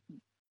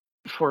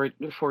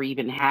 for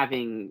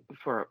even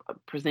for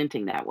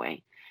presenting that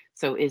way.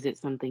 So is it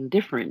something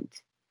different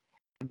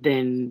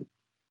than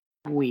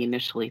we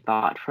initially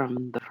thought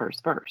from the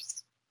first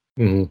verse?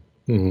 Mm-hmm.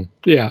 Mm-hmm.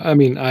 Yeah, I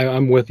mean,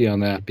 I'm with you on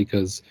that,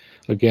 because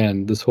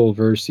again, this whole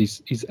verse,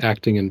 he's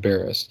acting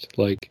embarrassed,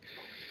 like,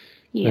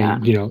 Yeah.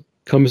 and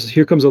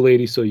here comes a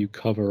lady, so you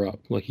cover up,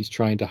 like he's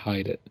trying to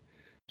hide it.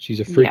 She's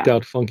a freaked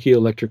out, funky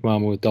electric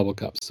mama with double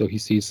cups. So he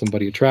sees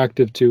somebody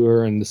attractive to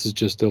her, and this is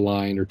just a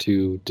line or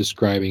two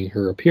describing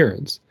her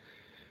appearance.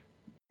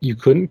 You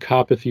couldn't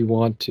cop if you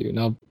want to.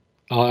 Now,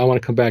 I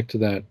want to come back to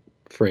that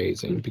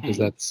phrasing, because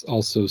that's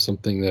also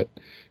something that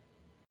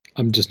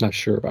I'm just not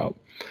sure about.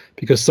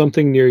 Because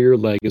something near your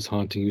leg is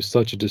haunting you,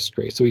 such a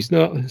disgrace. So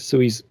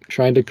he's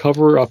trying to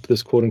cover up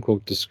this quote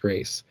unquote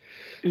disgrace.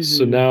 Mm-hmm.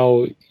 So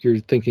now you're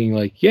thinking,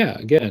 like, yeah,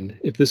 again,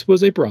 if this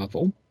was a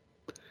brothel,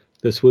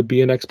 this would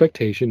be an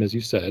expectation, as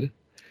you said,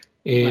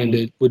 and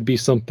it would be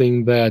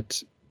something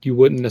that you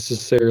wouldn't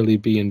necessarily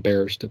be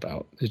embarrassed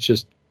about. It's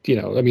just,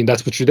 I mean,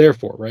 that's what you're there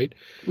for, right?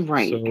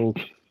 Right. So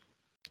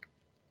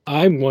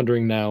I'm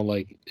wondering now,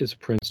 like, is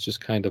Prince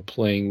just kind of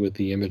playing with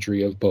the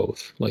imagery of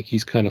both? Like,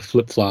 he's kind of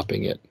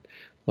flip-flopping it.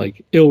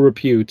 Like, ill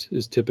repute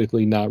is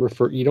typically not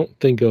you don't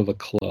think of a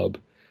club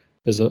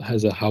as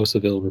a house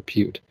of ill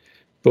repute.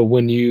 But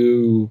when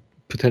you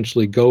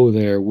potentially go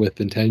there with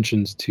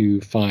intentions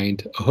to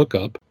find a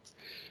hookup,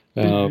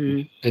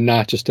 and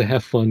not just to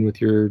have fun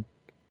with your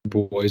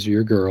boys or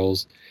your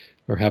girls,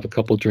 or have a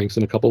couple drinks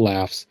and a couple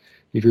laughs.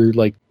 If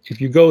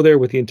you go there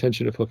with the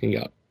intention of hooking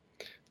up,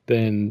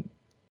 then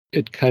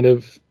it kind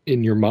of,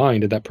 in your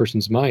mind, in that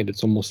person's mind,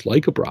 it's almost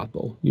like a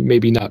brothel. You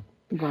maybe not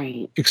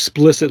Right.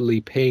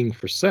 explicitly paying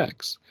for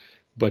sex,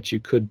 but you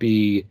could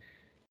be,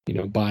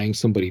 buying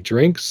somebody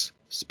drinks,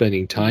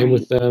 spending time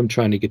with them,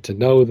 trying to get to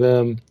know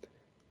them,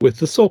 with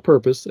the sole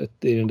purpose at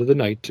the end of the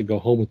night to go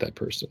home with that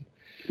person.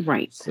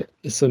 Right.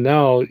 So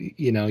now,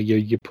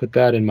 you put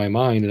that in my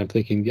mind, and I'm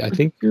thinking, I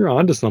think you're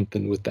onto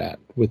something with that,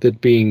 with it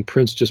being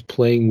Prince just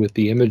playing with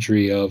the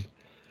imagery of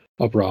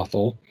a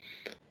brothel,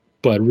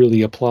 but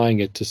really applying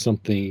it to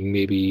something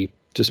maybe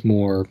just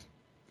more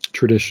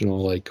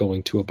traditional, like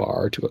going to a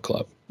bar or to a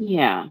club.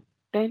 Yeah.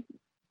 That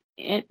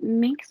it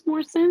makes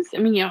more sense. I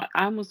mean,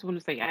 I almost want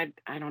to say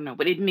I don't know,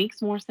 but it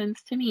makes more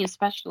sense to me,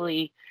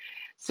 especially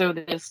so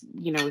this,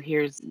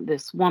 here's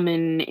this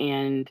woman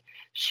and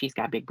she's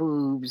got big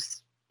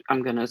boobs,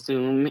 I'm gonna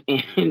assume,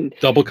 and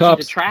Double she's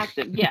cups.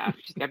 attractive. Yeah,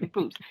 she's got big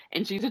boobs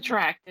and she's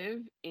attractive,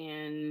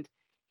 and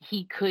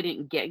he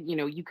couldn't get,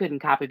 you couldn't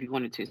cop if you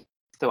wanted to.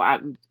 So I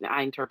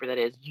interpret that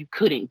as you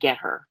couldn't get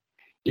her,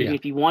 even Yeah.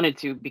 if you wanted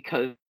to,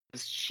 because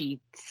she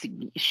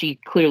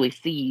clearly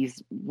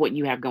sees what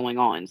you have going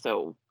on.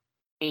 So,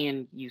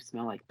 and you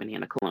smell like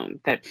banana cologne.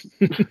 That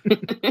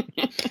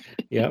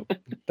Yeah,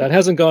 that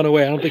hasn't gone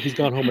away. I don't think he's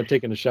gone home and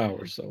taken a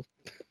shower. So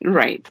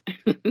right.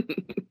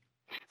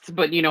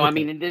 But I Okay.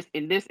 mean,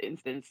 in this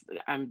instance,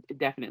 it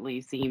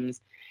definitely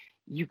seems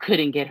you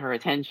couldn't get her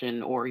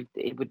attention, or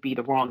it would be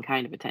the wrong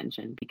kind of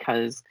attention,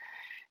 because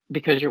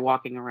you're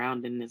walking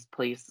around in this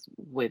place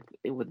with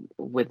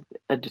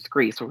a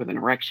disgrace or with an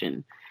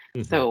erection.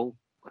 Mhm. So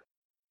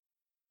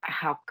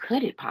how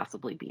could it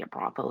possibly be a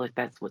brothel if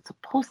that's what's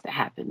supposed to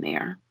happen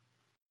there?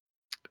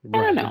 I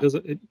don't Right. know. It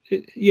doesn't.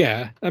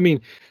 Yeah. I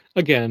mean,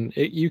 again,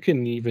 you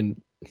can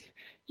even,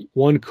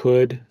 one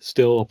could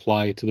still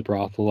apply to the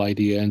brothel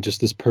idea, and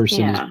just this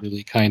person is Yeah.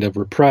 really kind of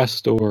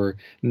repressed or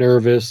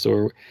nervous,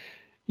 or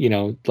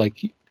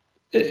like,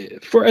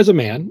 for, as a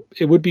man,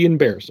 it would be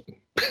embarrassing.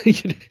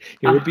 It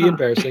would be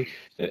embarrassing.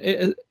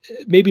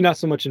 Maybe not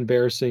so much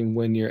embarrassing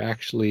when you're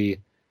actually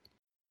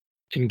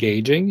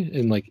engaging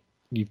and like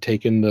you've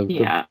taken the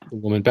Yeah.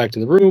 woman back to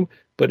the room,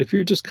 but if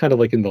you're just kind of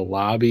like in the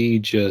lobby,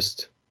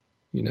 just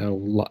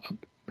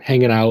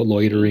hanging out,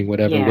 loitering,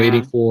 whatever,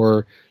 waiting Yeah.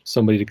 for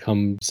somebody to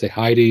come say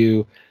hi to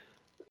you,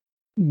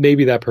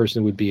 maybe that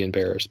person would be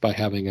embarrassed by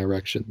having an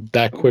erection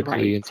that quickly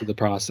Right. into the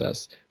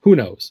process. Who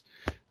knows?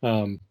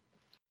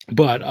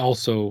 But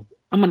also,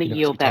 I'm going to as we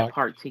yield that talk,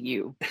 part to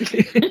you.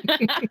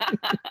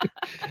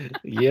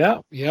 yeah,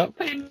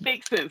 But it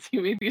makes sense.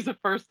 Maybe he's a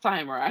first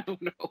timer. I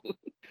don't know.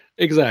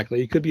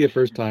 exactly. It could be a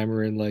first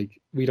timer, and like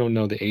we don't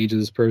know the age of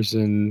this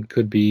person.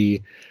 Could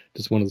be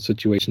just one of the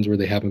situations where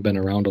they haven't been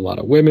around a lot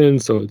of women,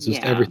 so it's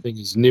just Yeah. everything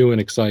is new and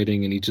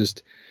exciting, and he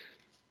just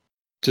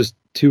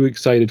too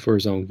excited for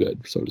his own good,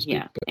 so to speak.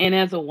 Yeah. But And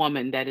as a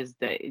woman, that is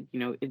it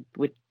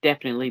would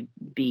definitely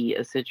be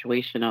a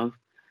situation of,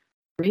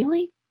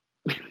 really?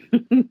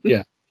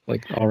 yeah,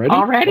 like already.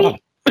 Already? Wow.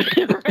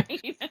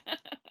 Right.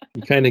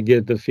 You kind of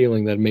get the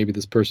feeling that maybe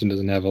this person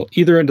doesn't have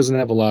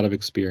a lot of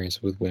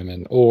experience with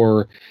women,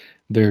 or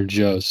they're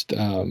just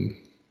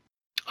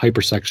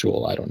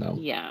hypersexual. I don't know.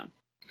 Yeah.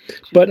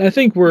 But I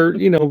think we're,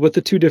 with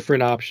the two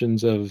different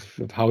options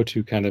of how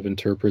to kind of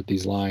interpret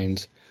these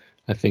lines,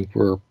 I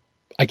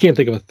can't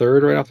think of a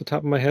third right off the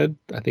top of my head.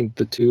 I think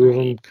the two of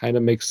them kind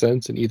of make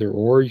sense in either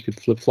or. You could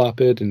flip flop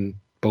it and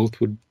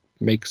both would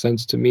make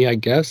sense to me, I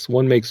guess.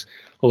 One makes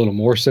a little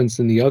more sense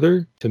than the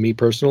other to me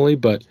personally,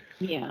 but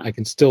Yeah. I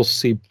can still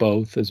see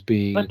both as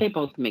being, But they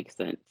both make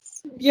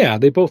sense. yeah,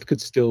 they both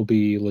could still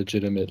be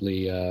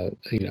legitimately,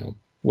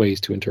 ways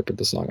to interpret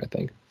the song, I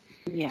think.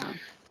 Yeah.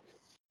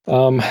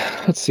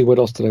 Let's see, what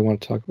else did I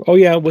want to talk about? Oh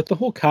yeah, with the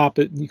whole cop,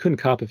 you couldn't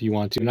cop if you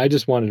want to, and I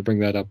just wanted to bring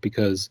that up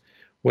because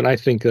when I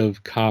think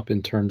of cop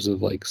in terms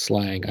of like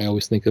slang, I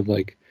always think of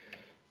like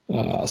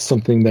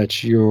something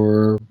that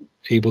you're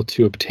able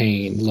to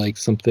obtain, like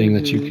something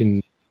that you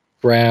can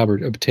grab or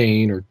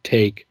obtain or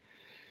take.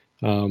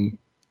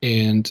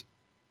 And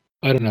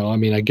I don't know. I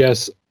mean, I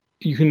guess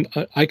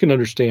I can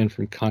understand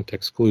from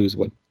context clues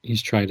what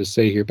he's trying to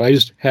say here, but I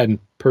just hadn't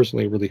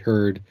personally really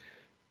heard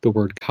the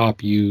word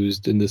cop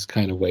used in this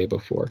kind of way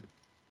before.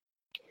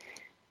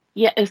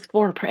 Yeah, it's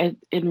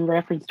in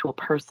reference to a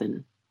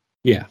person.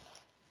 Yeah.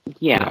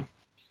 Yeah.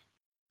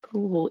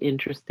 Cool.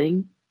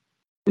 Interesting.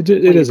 It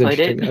is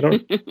interesting.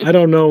 I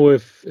don't know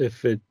if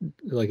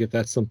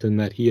that's something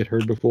that he had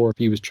heard before, if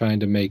he was trying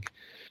to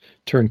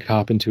turn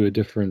cop into a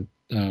different,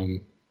 have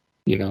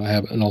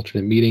an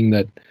alternate meaning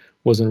that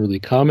wasn't really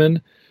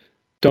common.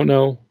 Don't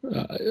know.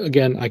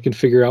 Again, I can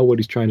figure out what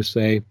he's trying to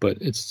say, but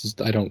it's just,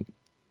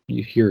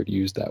 you hear it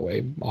used that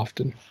way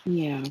often.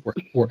 Yeah.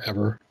 Or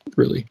ever,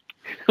 really.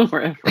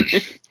 Or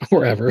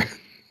ever.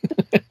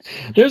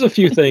 There's a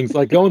few things,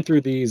 like going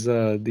through these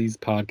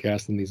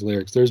podcasts and these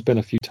lyrics, there's been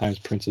a few times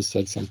Prince has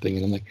said something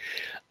and I'm like,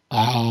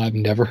 I've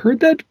never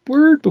heard that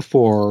word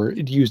before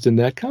used in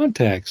that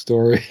context,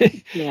 or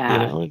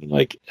Yeah. and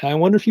like I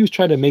wonder if he was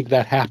trying to make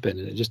that happen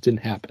and it just didn't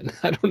happen.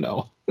 I don't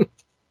know.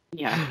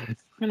 Yeah. I'm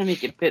gonna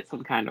make it fit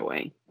some kind of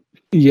way.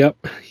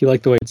 Yep, he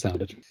liked the way it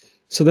sounded.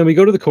 So then we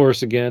go to the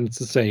chorus again. It's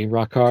the same,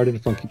 rock hard in a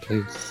funky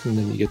place, and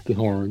then you get the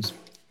horns.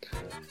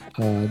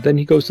 Then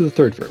he goes to the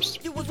third verse.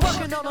 You was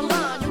working on a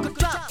line, you could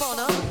drop on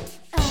her.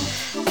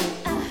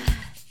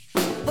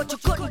 But you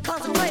couldn't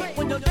concentrate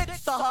when your dick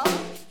saw her.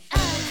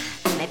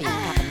 Maybe you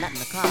caught a nut in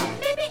the car.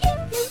 Maybe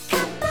if you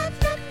cut that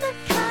nut in the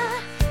car.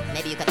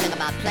 Maybe you could think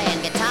about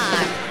playing guitar.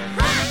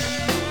 Rock,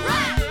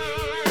 rock,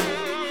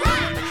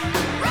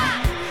 rock, rock,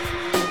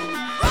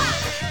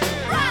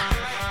 rock, rock,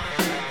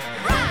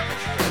 rock,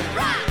 rock,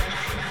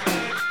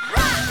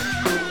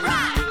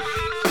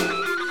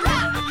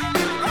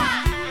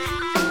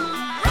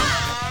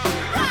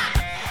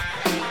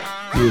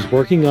 He was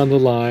working on the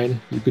line,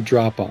 you could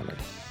drop on her.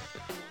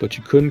 But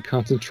you couldn't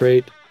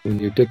concentrate when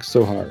your dick's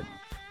so hard.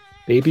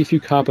 Maybe if you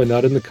cop a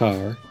nut in the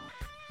car,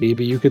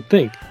 maybe you could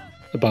think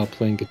about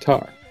playing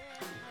guitar.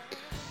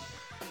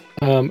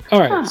 All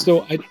right,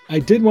 so I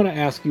did want to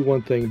ask you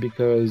one thing,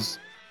 because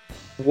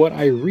what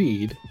I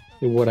read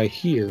and what I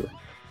hear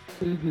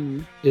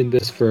Mm-hmm. in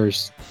this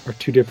verse are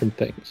two different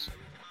things.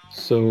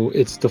 So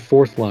it's the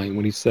fourth line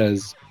when he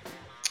says,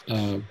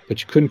 but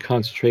you couldn't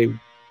concentrate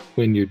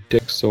when your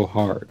dick's so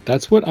hard.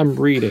 That's what I'm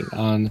reading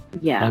on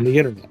Yeah. the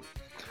internet.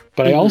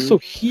 But I Mhm. also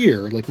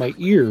hear, like my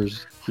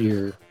ears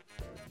hear,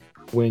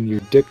 when your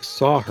dick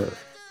saw her.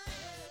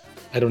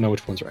 I don't know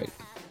which one's right.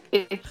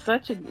 It's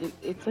such an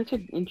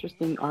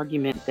interesting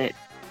argument that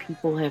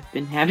people have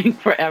been having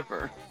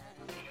forever,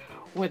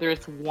 whether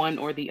it's one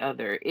or the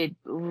other. It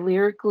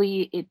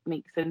lyrically, it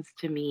makes sense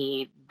to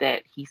me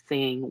that he's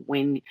saying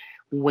when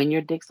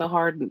your dick's so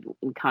hard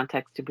in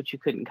context to, but you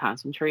couldn't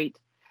concentrate.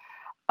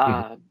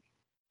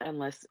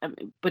 Unless,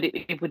 but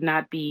it would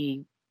not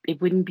be,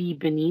 it wouldn't be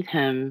beneath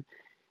him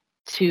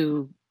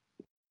to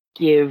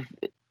give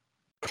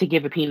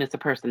a penis a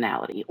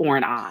personality or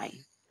an eye.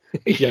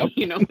 Yep.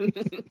 You know,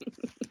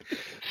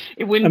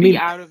 it wouldn't I be mean-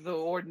 out of the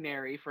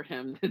ordinary for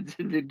him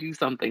to do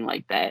something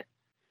like that.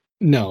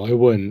 No, it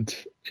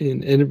wouldn't.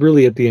 And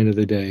really, at the end of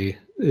the day,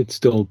 it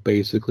still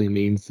basically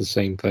means the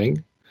same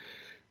thing.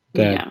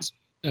 That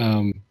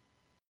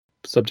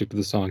subject of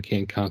the song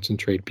can't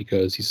concentrate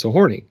because he's so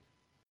horny.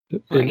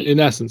 Right. In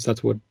essence,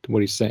 that's what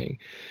he's saying.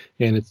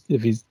 And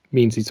if he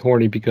means he's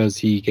horny because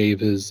he gave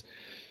his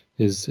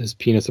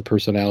penis a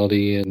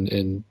personality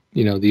and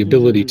the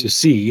ability to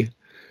see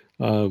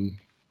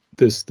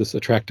this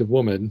attractive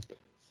woman,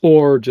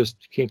 or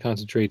just can't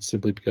concentrate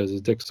simply because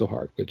his dick's so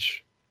hard,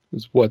 which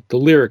is what the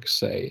lyrics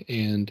say.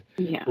 And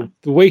Yeah.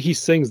 the way he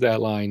sings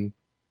that line,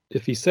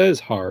 if he says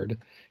hard,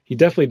 he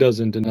definitely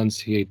doesn't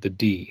enunciate the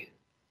D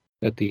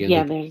at the end.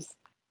 Yeah,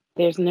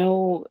 there's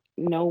no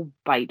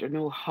bite or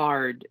no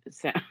hard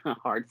sound,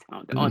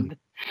 on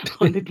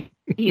the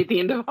D at the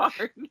end of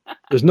hard.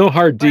 There's no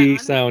hard But D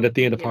honestly, sound at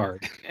the end of yes,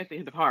 hard. at the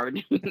end of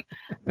hard.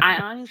 I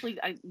honestly,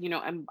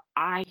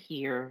 I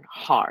hear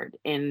hard,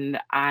 and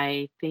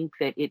I think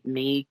that it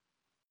may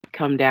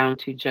come down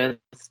to just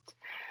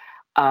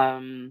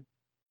not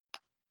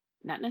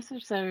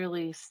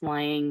necessarily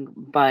slang,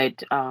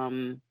 but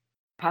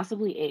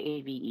possibly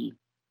AAVE.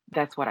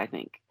 That's what I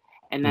think.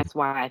 And that's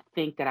why I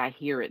think that I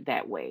hear it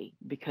that way,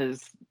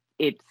 because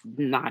it's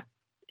not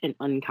an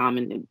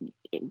uncommon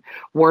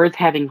words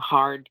having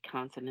hard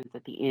consonants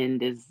at the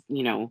end is,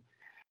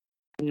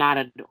 not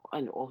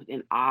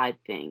an odd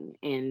thing.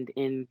 And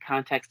in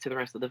context to the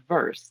rest of the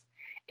verse,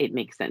 it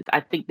makes sense. I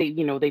think they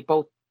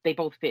both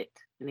fit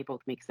and they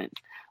both make sense.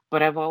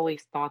 But I've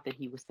always thought that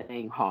he was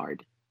saying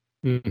hard.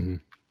 Mhm.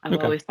 I've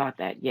Okay. always thought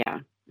that, yeah.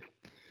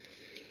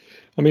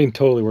 I mean,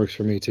 totally works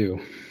for me too.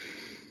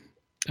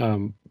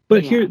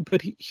 But Yeah.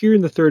 here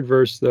in the third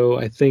verse, though,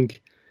 I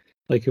think,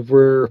 like, if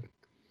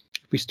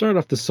we start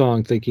off the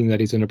song thinking that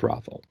he's in a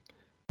brothel,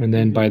 and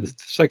then by the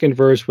second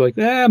verse we're like,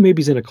 maybe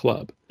he's in a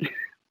club.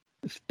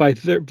 By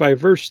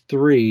verse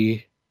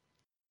 3,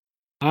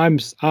 I'm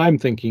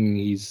thinking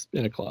he's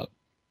in a club,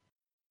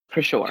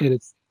 For sure. and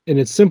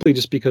it's simply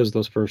just because of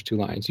those first two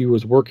lines. You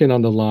was working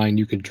on the line,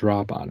 you could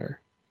drop on her.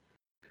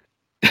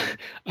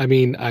 I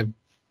mean, I'm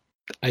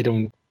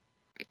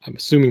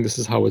assuming this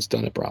is how it's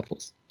done at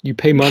brothels. You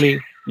pay money,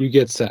 you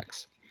get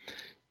sex.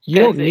 You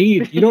That's don't it.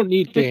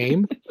 need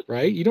game,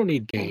 right? You don't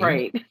need game.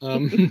 Right.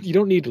 You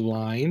don't need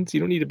lines. You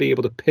don't need to be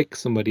able to pick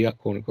somebody up,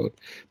 quote unquote,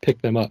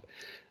 pick them up.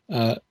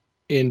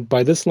 And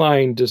by this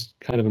line just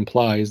kind of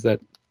implies that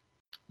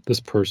this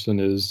person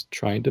is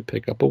trying to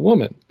pick up a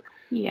woman.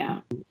 Yeah.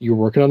 You're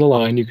working on the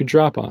line, you could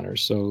drop on her.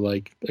 So,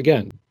 like,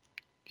 again,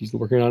 he's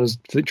working on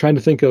trying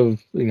to think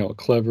of, a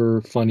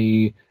clever,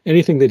 funny,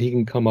 anything that he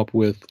can come up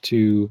with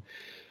to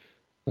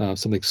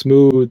something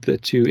smooth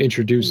to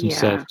introduce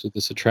himself to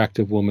this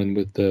attractive woman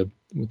with the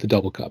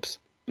double cups.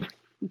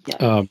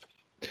 Yes.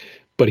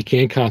 But he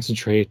can't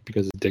concentrate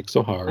because his dick's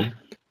so hard.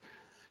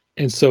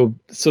 And so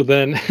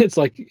then it's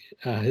like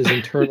his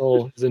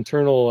internal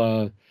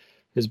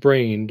his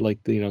brain,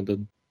 like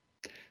the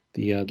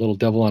the little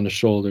devil on the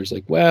shoulders,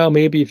 like, well,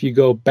 maybe if you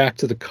go back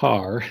to the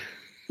car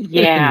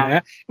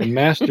Yeah. and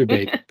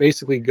masturbate,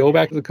 basically go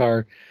back to the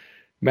car,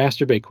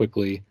 masturbate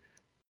quickly,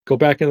 go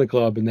back in the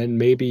club, and then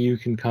maybe you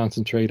can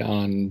concentrate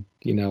on,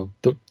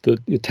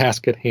 the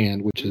task at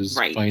hand, which is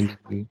Right.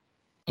 finding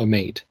a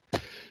mate.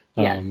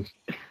 Yes.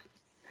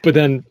 But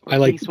then Or I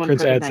at like least one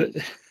Prince for the adds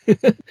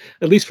night.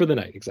 at least for the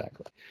night,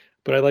 exactly.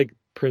 But I like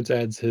Prince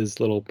adds his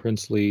little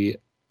princely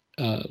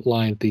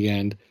line at the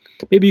end.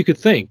 Maybe you could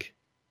think,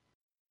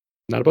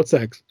 not about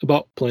sex,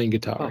 about playing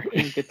guitar. Oh,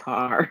 and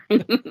guitar.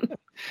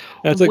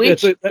 That's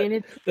Which in that's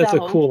a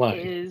itself cool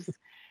line.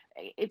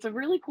 it's a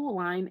really cool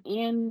line,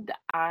 and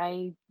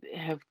I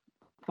have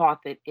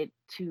thought that it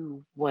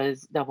too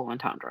was double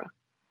entendre.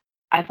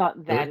 I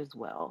thought that Really? as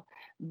well.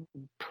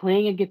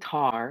 Playing a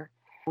guitar,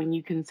 when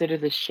you consider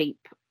the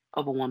shape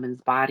of a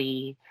woman's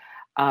body,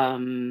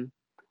 um,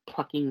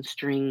 plucking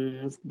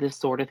strings, this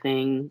sort of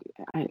thing.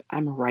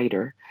 I'm a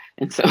writer,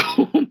 and so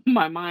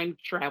my mind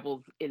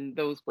travels in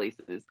those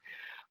places.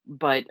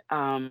 But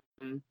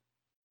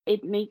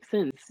it makes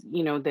sense,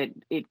 that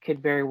it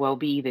could very well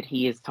be that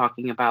he is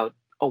talking about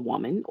a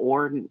woman,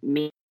 or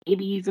maybe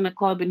he's in a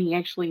club and he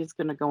actually is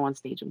going to go on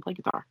stage and play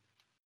guitar.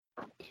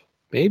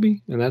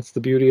 Maybe, and that's the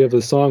beauty of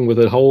the song with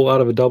a whole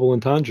lot of double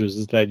entendres,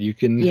 is that you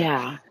can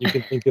Yeah.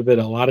 think of it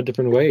a lot of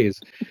different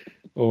ways.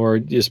 Or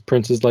just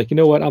Prince is like, you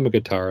know what, I'm a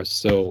guitarist,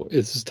 so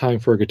this is time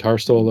for a guitar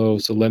solo.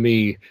 So let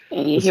me.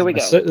 Here we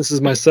go. This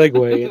is my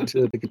segue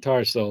into the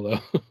guitar solo.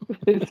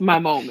 It's my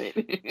moment.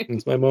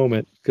 It's my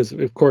moment, because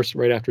of course,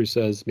 right after he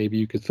says, maybe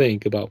you could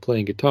think about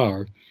playing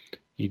guitar,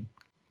 he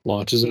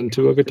launches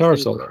into a This guitar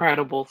solo.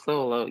 incredible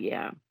solo,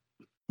 yeah.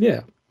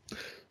 Yeah, so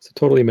it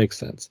totally makes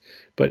sense.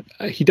 But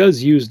he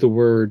does use the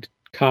word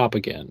cop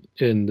again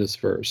in this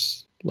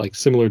verse, like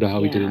similar to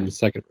how he did in Yeah. the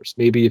second verse.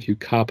 Maybe if you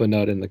cop a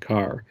nut in the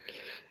car.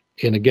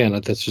 And again,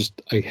 that's just,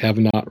 I have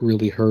not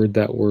really heard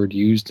that word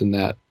used in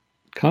that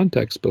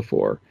context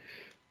before.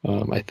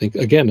 I think,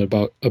 again,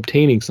 about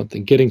obtaining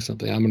something, getting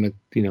something. I'm going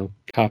to,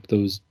 cop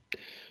those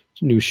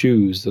new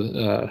shoes,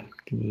 Yeah.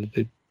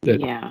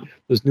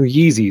 those new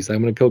Yeezys.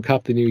 I'm going to go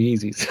cop the new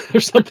Yeezys or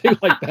something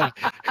like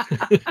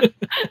that.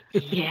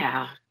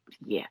 Yeah.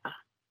 Yeah.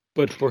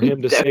 But for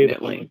him to say that,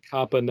 Definitely.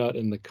 cop a nut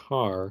in the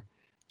car,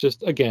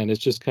 just, again, it's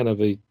just kind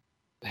of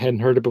hadn't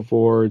heard it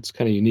before. It's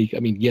kind of unique. I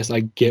mean, yes,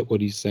 I get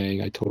what he's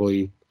saying. I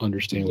totally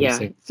understand what he's Yeah.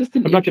 saying. It's just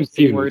an I'm not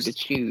interesting word to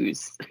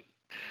confused. choose.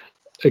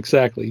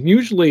 Exactly.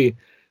 Usually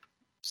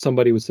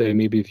somebody would say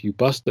maybe if you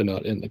bust a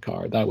nut in the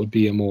car, that would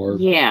be a more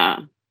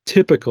Yeah.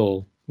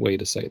 typical way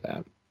to say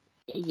that.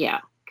 Yeah.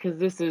 Because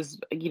this is,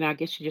 I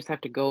guess you just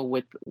have to go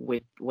with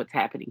what's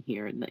happening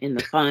here in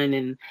the fun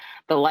and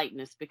the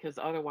lightness, because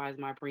otherwise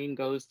my brain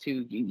goes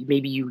to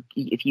maybe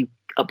if you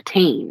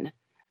obtain.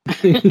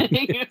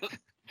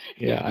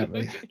 Yeah.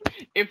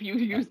 If you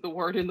use the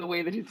word in the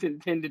way that it's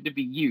intended to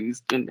be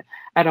used, and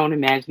I don't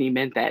imagine he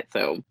meant that.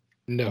 So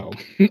No,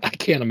 I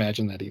can't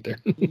imagine that either.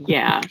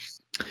 yeah.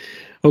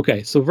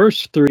 Okay, so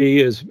verse 3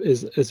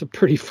 is a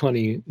pretty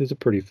funny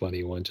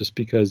one, just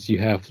because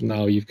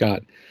you've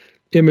got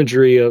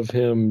imagery of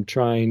him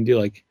trying to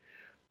like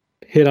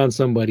hit on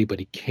somebody, but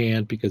he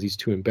can't because he's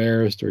too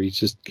embarrassed, or he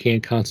just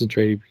can't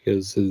concentrate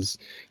because he's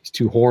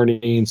too horny.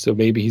 And so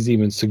maybe he's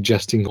even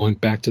suggesting going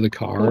back to the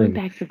car. Going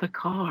back to the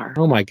car.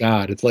 Oh my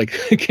God, it's like,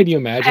 can you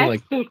imagine?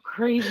 That's the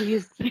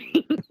craziest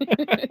thing.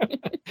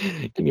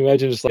 Can you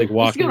imagine just like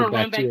walking gonna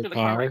back run to your the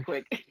car car? right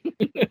quick.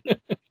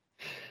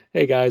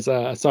 Hey guys,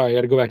 sorry, I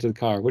got to go back to the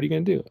car. What are you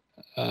gonna do?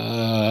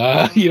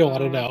 You don't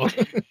want to know.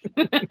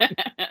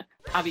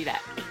 I'll be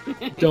back.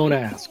 Don't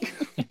ask.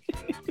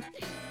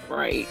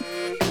 Right.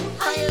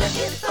 All you're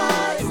looking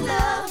for is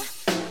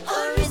love,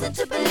 or a reason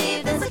to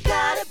believe there's a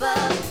God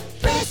above.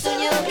 Pretty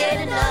soon you'll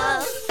get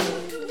enough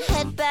and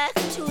head back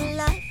to a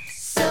life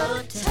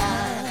so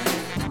tough.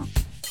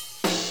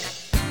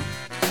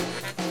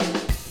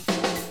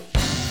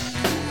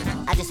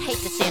 I just hate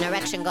to see an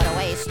erection go to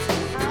waste.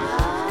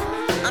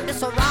 I'm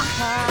just a rock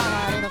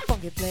hard in a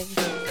funky place.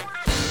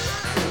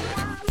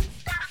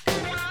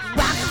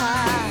 Rock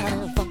hard in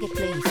a funky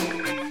place.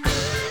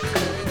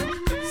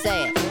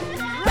 Say it.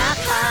 Rock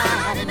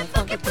hard in a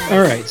funky place.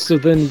 All right, so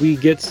then we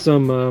get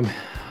some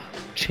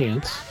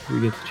chants.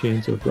 We get the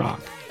chants of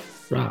rock,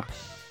 rock,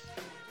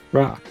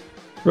 rock,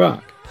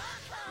 rock.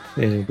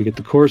 And we get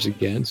the chorus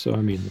again. So, I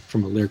mean,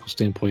 from a lyrical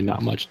standpoint,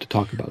 not much to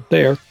talk about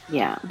there.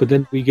 Yeah. But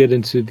then we get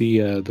into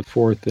the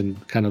fourth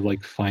and kind of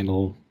like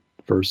final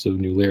verse of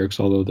new lyrics,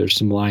 although there's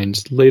some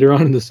lines later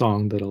on in the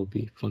song that'll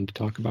be fun to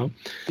talk about.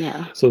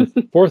 Yeah. So,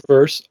 fourth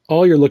verse,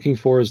 all you're looking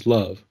for is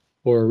love,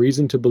 or a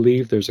reason to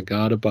believe there's a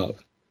God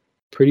above.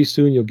 Pretty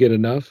soon you'll get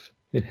enough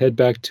and head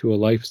back to a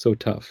life so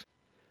tough.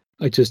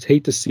 I just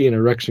hate to see an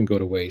erection go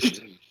to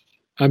waste.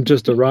 I'm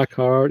just a rock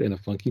hard in a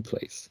funky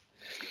place.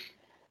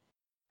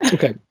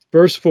 Okay,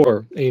 verse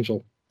 4,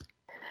 Angel.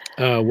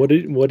 What do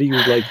you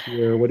like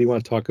here? What do you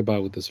want to talk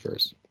about with this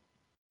verse?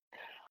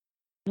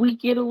 We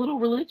get a little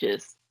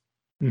religious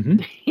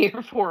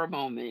here for a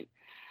moment,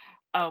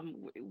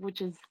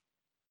 which is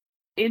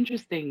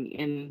interesting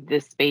in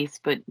this space,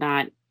 but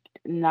not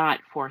not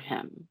for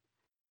him.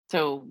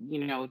 So,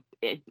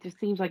 it just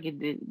seems like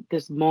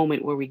this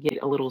moment where we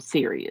get a little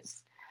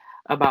serious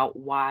about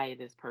why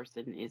this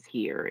person is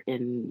here,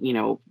 and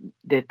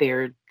that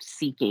they're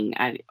seeking,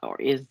 or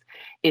is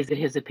it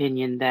his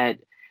opinion that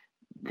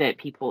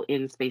people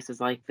in spaces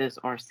like this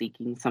are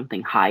seeking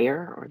something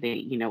higher, or they,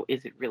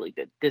 is it really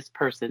that this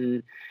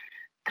person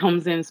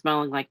comes in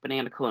smelling like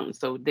banana cologne?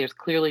 So there's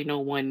clearly no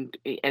one,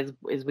 as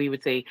we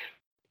would say,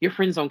 your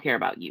friends don't care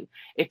about you.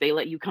 If they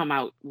let you come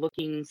out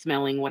looking,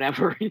 smelling,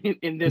 whatever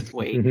in this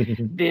way,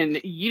 then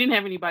you didn't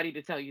have anybody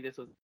to tell you this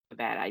was a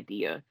bad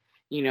idea.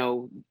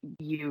 You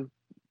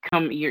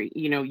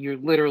you're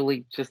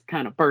literally just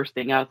kind of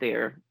bursting out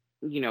there,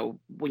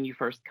 when you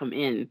first come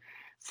in.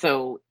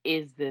 So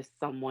is this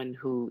someone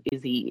who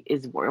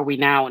are we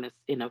now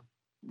in a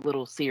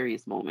little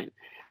serious moment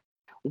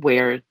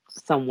where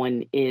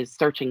someone is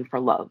searching for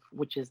love,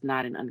 which is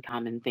not an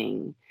uncommon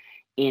thing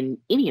in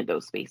any of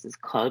those spaces,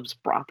 clubs,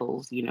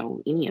 brothels,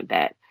 any of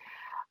that.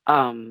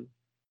 Um,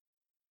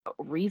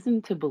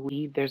 Reason to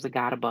believe there's a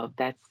God above.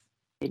 That's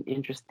an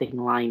interesting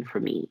line for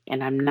me.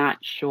 And I'm not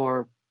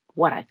sure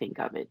what I think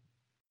of it.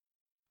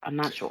 I'm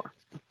not sure.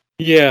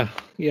 Yeah,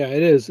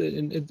 it is.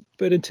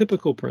 But in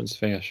typical Prince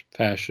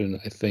fashion,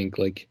 I think,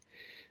 like,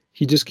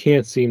 he just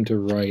can't seem to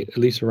write, at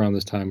least around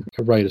this time,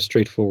 write a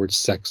straightforward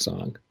sex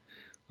song.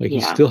 Like, he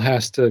Yeah. still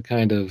has to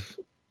kind of,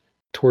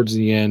 towards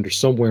the end or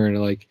somewhere,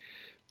 and like,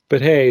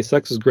 but hey,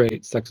 sex is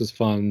great, sex is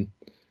fun,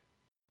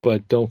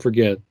 but don't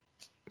forget,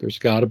 there's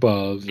God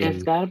above,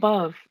 There's God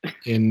above.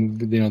 and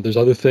there's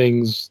other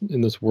things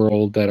in this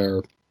world that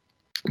are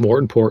more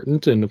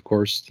important. And of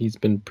course, he's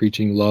been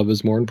preaching love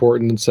is more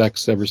important than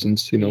sex ever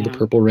since the Yeah.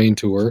 Purple Rain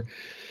tour.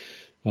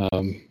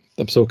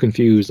 I'm so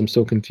confused.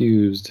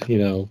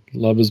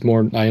 Love is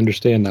more, I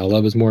understand now,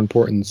 love is more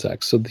important than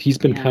sex. So he's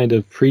been Yeah. kind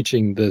of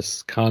preaching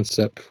this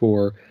concept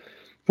for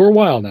a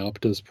while now, up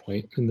to this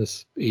point, in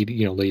this late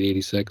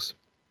 86.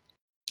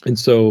 And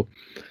so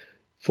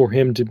for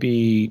him to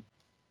be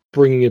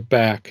bringing it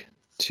back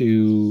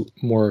to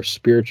more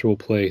spiritual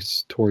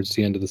place towards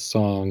the end of the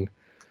song,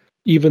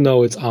 even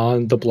though it's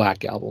on the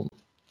Black Album,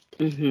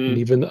 and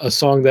even a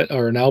song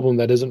or an album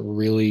that isn't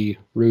really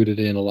rooted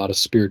in a lot of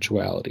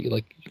spirituality,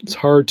 like, it's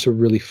hard to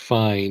really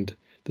find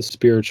the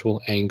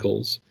spiritual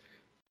angles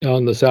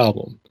on this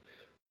album.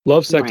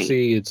 Love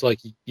Sexy, it's like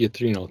you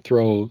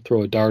throw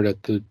a dart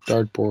at the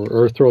dartboard,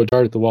 or throw a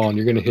dart at the wall, and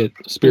you're going to hit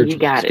spiritual,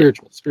 got it.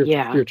 spiritual.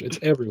 Yeah. It's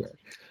everywhere.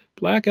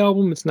 Black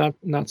Album, it's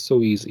not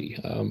so easy.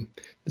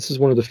 This is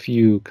one of the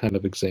few kind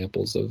of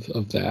examples of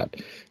that,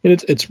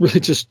 and it's really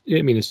just,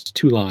 it's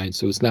 2 lines,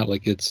 so it's not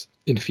like it's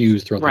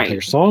infused throughout the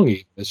entire song.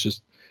 It's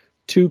just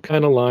 2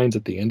 kind of lines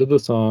at the end of the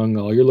song.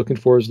 All you're looking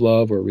for is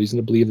love, or a reason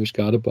to believe there's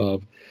God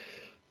above.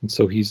 And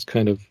so he's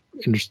kind of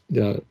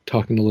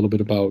talking a little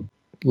bit about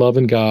love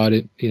and God,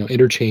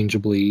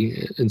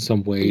 interchangeably in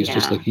some ways,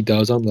 just like he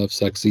does on Love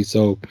Sexy.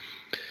 So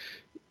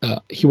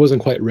he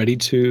wasn't quite ready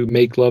to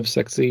make Love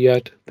Sexy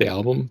yet, the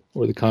album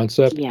or the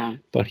concept,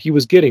 but he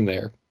was getting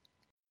there.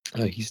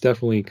 He's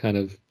definitely kind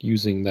of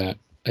using that,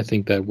 I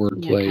think, that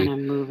wordplay. Kind of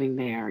moving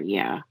there.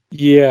 Yeah.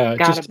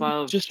 God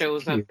above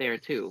shows up there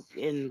too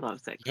in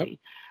Love Sexy.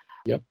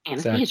 Yep.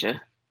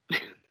 Anastasia.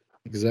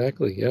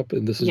 Exactly. Yep.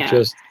 And this is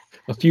just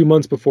a few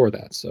months before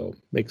that, so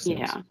makes sense.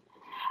 Yeah.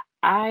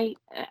 I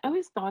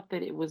always thought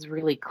that it was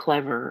really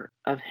clever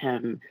of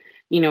him.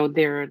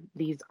 There are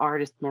these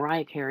artists,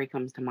 Mariah Carey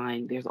comes to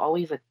mind. There's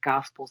always a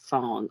gospel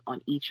song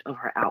on each of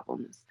her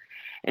albums.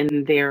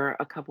 And there are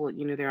a couple of,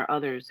 there are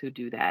others who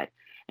do that.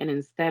 And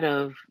instead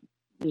of,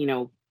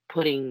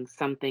 putting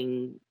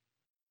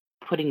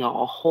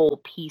a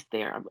whole piece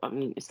there,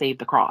 Save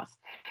the Cross,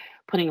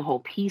 putting a whole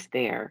piece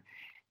there,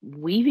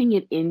 weaving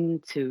it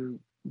into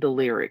the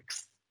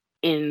lyrics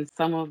in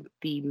some of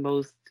the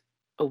most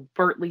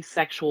overtly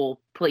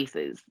sexual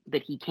places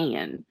that he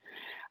can,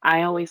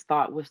 I always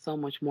thought was so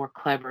much more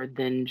clever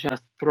than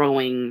just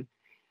throwing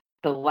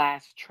the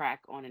last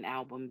track on an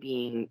album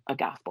being a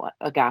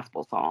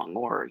gospel song,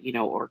 or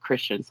or a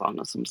Christian song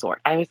of some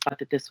sort. I always thought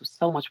that this was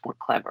so much more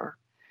clever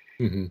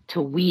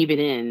to weave it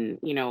in,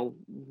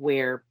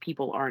 where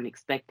people aren't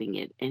expecting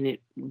it, and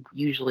it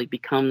usually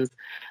becomes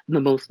the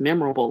most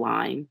memorable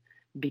line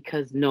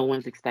because no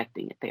one's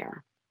expecting it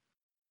there.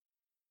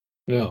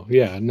 No,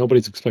 yeah,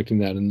 nobody's expecting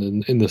that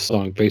in the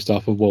song based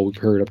off of what we've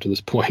heard up to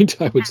this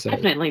point, I would say.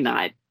 Definitely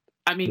not.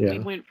 We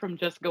went from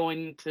just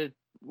going to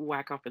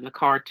whack off in the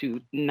car to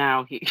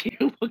now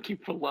you're looking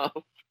for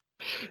love.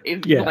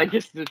 It's like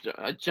it's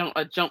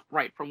a jump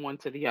right from one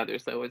to the other.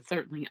 So it's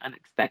certainly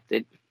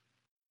unexpected.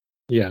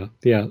 Yeah.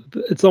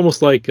 It's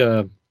almost like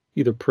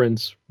either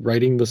Prince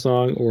writing the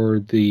song or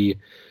the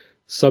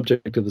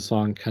subject of the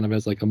song kind of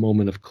has like a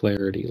moment of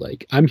clarity.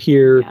 Like, I'm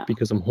here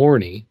because I'm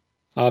horny.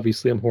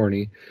 Obviously, I'm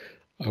horny.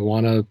 I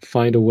want to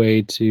find a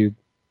way to,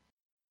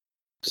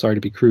 sorry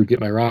to be crude,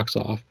 get my rocks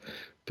off.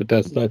 But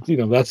that's kind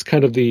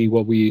of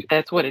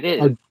that's what it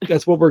is.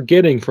 That's what we're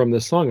getting from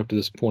this song up to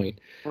this point.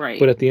 Right.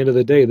 But at the end of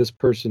the day, this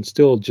person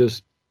still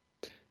just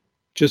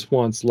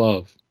wants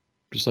love.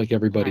 just like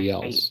everybody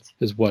Right. else,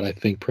 is what I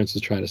think Prince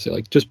is trying to say.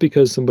 Like, just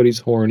because somebody's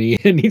horny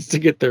and needs to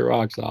get their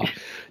rocks off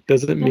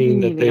doesn't mean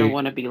that they don't they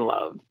want to be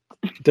loved.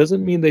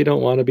 doesn't mean they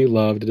don't want to be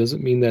loved. It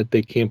doesn't mean that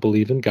they can't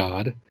believe in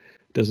God.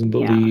 Doesn't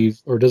Yeah.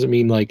 believe, or doesn't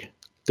mean like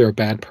they're a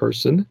bad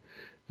person.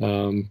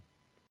 And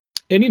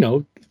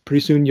pretty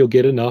soon you'll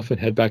get enough and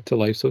head back to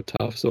Life So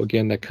Tough. So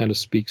again, that kind of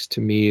speaks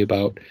to me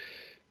about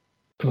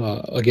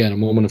again, a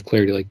moment of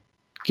clarity, like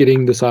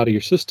getting this out of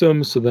your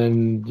system. So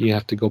then you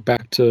have to go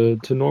back to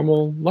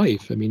normal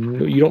life. I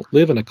mean, you don't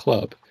live in a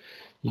club.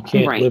 You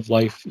can't Right. live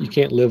life. You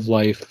can't live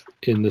life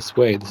in this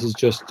way. This is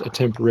just a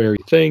temporary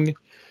thing.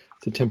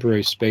 It's a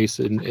temporary space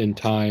in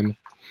time.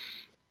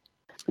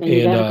 And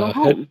you gotta go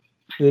home.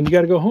 And then you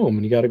got to go home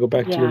and you got to go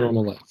back to your Yeah.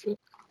 normal life.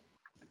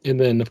 And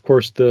then, of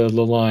course, the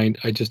line,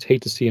 I just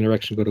hate to see an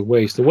erection go to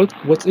waste. And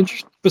what's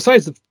interesting,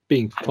 besides it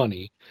being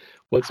funny,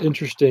 what's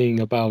interesting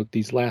about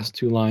these last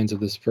two lines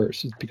of this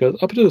verse is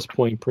because up to this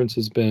point, Prince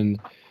has been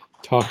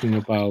talking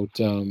about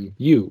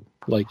you.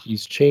 Like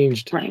he's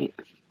changed Right.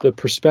 the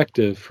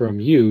perspective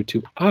from you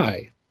to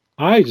I.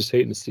 I just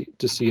hate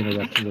to see an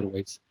erection go to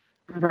waste.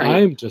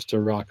 Right. I'm just a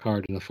rock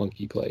hard in a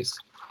funky place.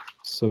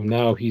 So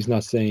now he's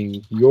not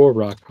saying you're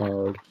rock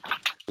hard,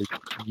 or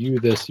you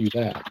this, you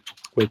that,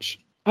 which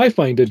I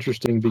find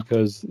interesting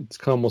because it's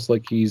almost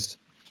like he's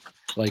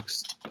like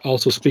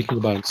also speaking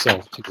about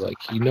himself too. Like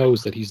he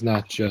knows that he's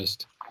not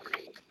just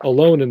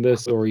alone in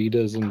this, or he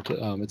doesn't.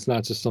 It's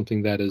not just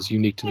something that is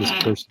unique to this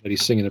person that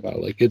he's singing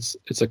about. Like it's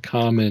a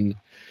common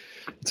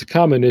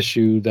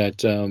issue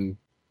that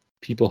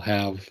people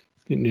have.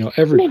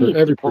 Every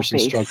people person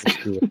face. struggles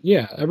through it.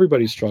 Yeah,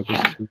 everybody struggles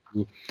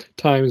through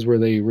times where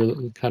they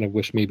really kind of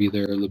wish maybe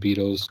their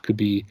libidos could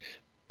be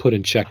put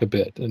in check a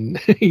bit, and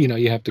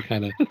you have to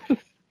kind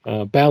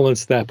of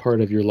balance that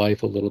part of your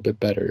life a little bit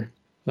better.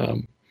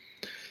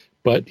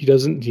 But he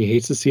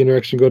hates to see an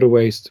erection go to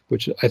waste,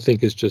 which I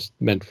think is just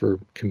meant for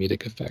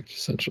comedic effect,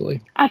 essentially.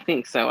 I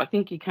think so. I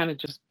think he kind of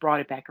just brought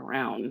it back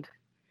around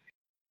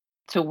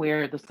to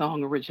where the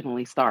song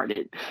originally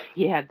started.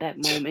 He had that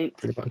moment.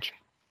 Pretty much.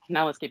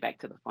 Now let's get back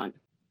to the fun.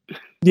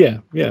 Yeah.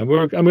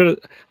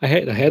 I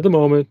had the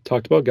moment,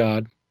 talked about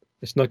God.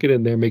 I snuck it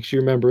in there, makes you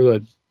remember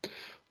that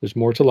there's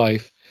more to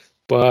life.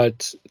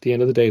 But at the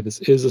end of the day, this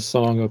is a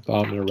song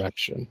about an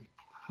erection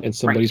and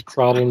somebody's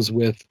problems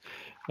with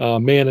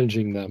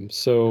managing them.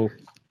 So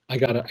I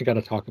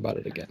gotta talk about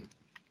it again.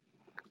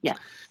 Yeah.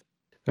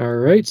 All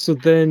right. So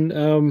then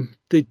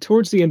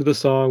towards the end of the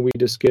song, we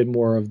just get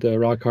more of the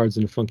rock hards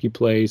in a funky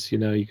place.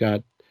 You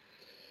got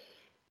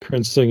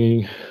Prince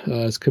singing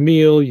as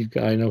Camille.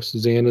 I know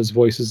Susanna's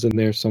voice is in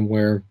there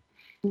somewhere.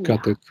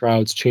 Got the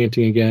crowds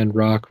chanting again,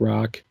 rock,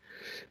 rock.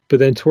 But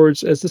then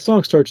as the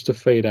song starts to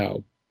fade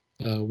out,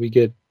 we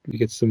get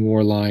some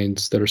more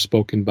lines that are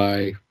spoken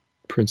by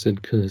Prince in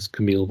his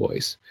Camille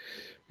voice.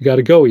 We got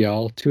to go,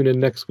 y'all. Tune in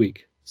next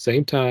week.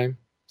 Same time,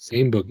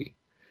 same boogie.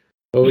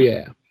 Oh,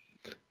 yeah.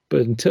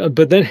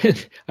 But then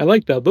I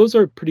like that. Those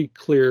are pretty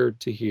clear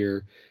to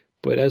hear.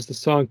 But as the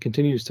song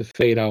continues to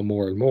fade out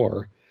more and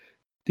more,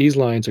 these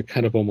lines are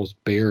kind of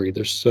almost buried.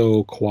 They're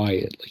so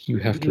quiet. Like you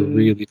have to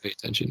really pay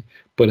attention.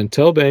 But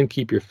until then,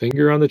 keep your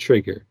finger on the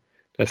trigger.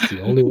 That's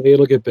the only way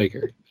it'll get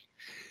bigger.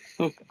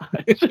 Oh,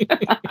 gosh.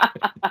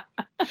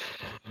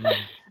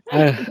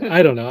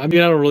 I don't know. I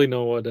mean, I don't really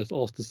know what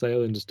else to say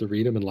other than just to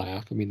read them and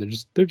laugh. I mean,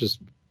 they're just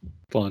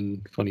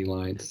funny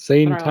lines.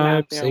 Same Throwing time,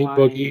 out their same lines.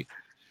 boogie.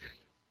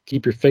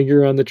 Keep your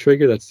finger on the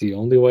trigger. That's the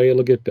only way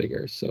it'll get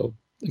bigger. So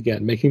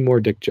again, making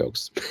more dick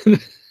jokes.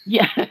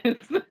 Yes.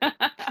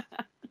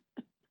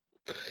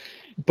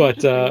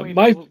 But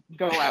my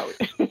go out.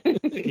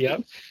 yeah.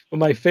 But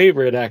my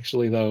favorite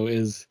actually though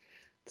is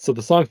so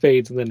the song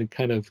fades and then it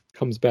kind of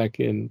comes back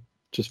in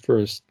just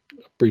for a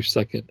brief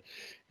second,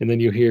 and then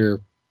you hear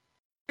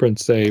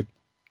Prince say,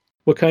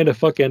 "What kind of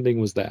fuck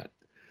ending was that?"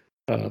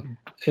 And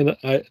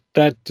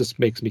that just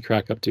makes me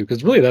crack up too,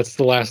 because really that's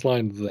the last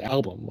line of the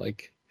album.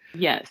 Like,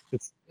 Yes.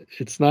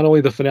 It's not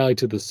only the finale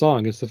to the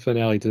song; it's the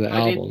finale to the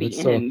album.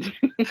 It's the end.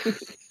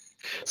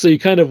 So you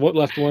kind of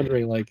left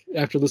wondering, like,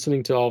 after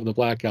listening to all of the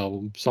Black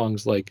Album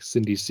songs like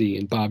Cindy C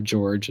and Bob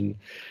George and,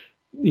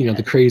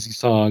 the crazy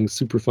songs,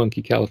 super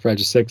funky,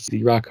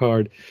 califragisexy, rock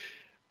hard,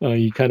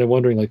 you kind of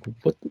wondering, like,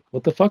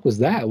 what the fuck was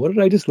that? What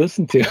did I just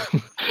listen to?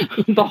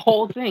 The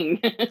whole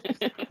thing.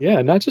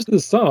 Yeah, not just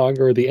the song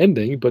or the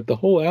ending, but the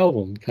whole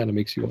album kind of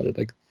makes you wonder,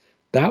 like,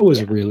 that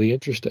was really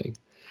interesting.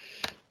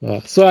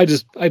 So I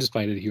just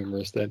find it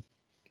humorous that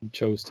he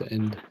chose to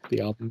end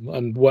the album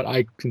on what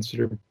I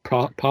consider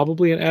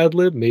probably an ad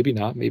lib. Maybe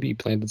not. Maybe he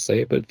planned to say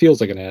it, but it feels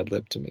like an ad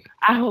lib to me.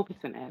 I hope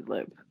it's an ad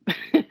lib.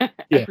 Yeah,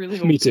 I really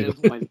hope me too.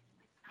 it is one.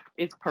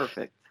 It's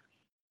perfect.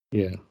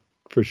 Yeah,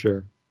 for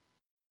sure.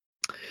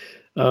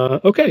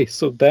 Okay,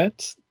 so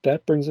that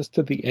brings us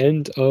to the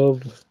end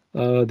of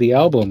the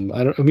album.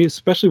 I mean,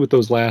 especially with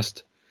those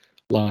last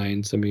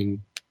lines. I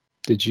mean,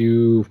 I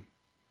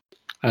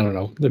don't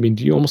know. I mean,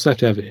 do you almost have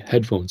to have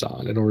headphones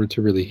on in order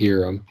to really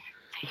hear them?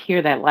 To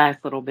hear that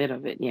last little bit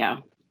of it, yeah.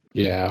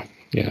 Yeah.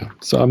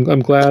 So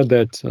I'm glad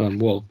that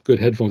good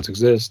headphones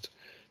exist,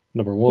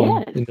 number one.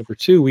 Yes. And number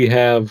two, we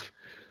have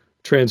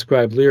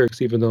transcribed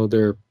lyrics, even though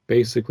they're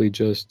basically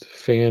just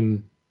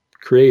fan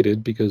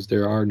created, because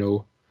there are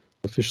no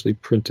officially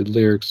printed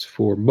lyrics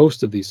for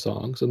most of these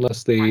songs,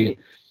 unless they Right.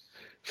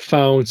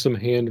 found some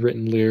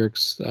handwritten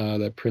lyrics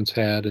that Prince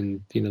had,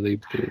 and they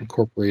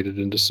incorporated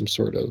into some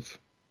sort of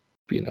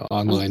Some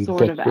online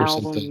sort book of or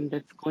something. album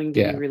that's going to be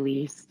Yeah,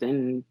 released,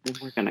 and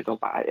we're gonna go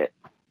buy it.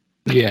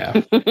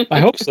 yeah. I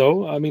hope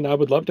so. I mean, I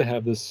would love to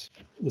have this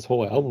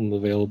whole album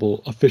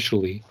available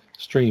officially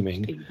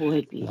streaming. It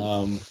would be.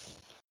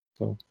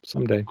 So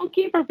someday, I'll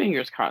keep our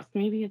fingers crossed.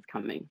 Maybe it's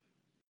coming.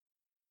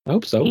 I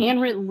hope so.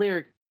 Handwritten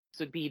lyrics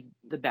would be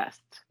the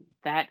best.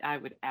 That I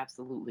would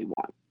absolutely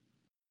want.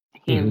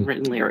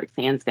 Handwritten lyrics,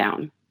 hands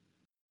down.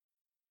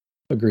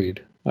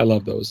 Agreed. I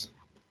love those.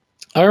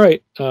 All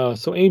right.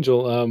 So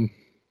Angel,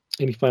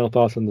 any final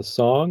thoughts on the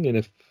song, and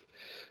if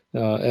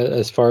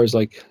as far as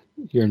like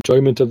your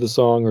enjoyment of the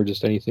song, or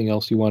just anything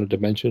else you wanted to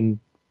mention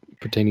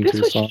pertaining to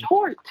This the was song?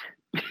 short.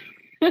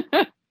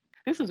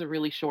 This is a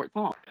really short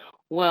song.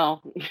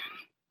 Well,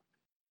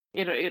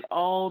 it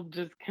all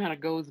just kind of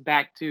goes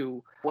back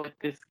to what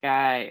this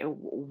guy,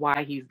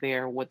 why he's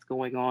there, what's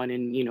going on,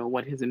 and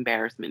what his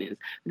embarrassment is.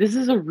 This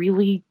is a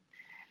really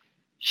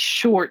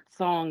short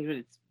song, but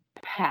it's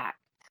packed.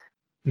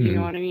 You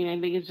know Mhm. what I mean? I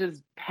think it's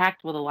just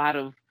packed with a lot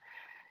of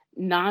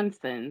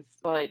nonsense,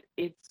 but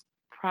it's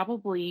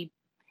probably,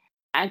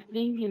 I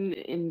think,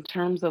 in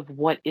terms of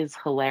what is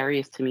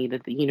hilarious to me,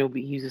 that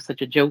he uses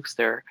such a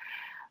jokester.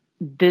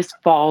 This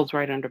falls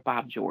right under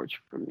Bob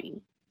George for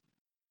me.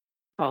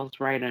 Falls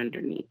right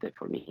underneath it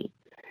for me.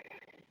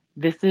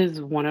 This is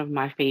one of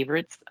my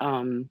favorites.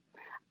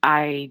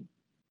 I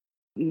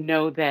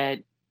know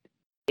that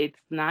it's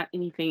not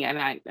anything, and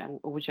I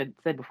which I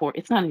said before,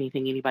 it's not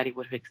anything anybody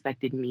would have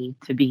expected me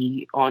to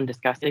be on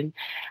discussing.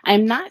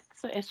 I'm not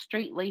as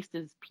straight laced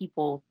as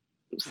people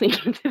seem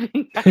to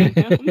think I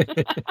am.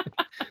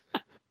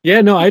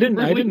 Yeah, no, I I'm didn't.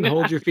 I really didn't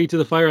hold not. your feet to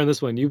the fire on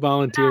this one. You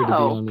volunteered to be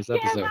No, on this yeah, I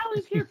episode.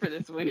 volunteered for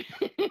this one.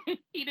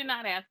 He did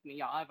not ask me,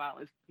 y'all. I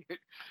volunteered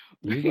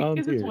You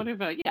because it's volunteered. one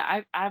of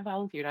I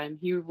volunteered. I'm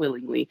here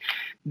willingly.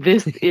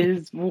 This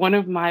is one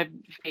of my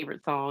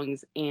favorite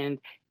songs, and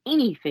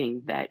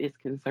anything that is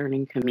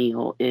concerning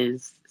Camille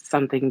is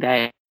something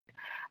that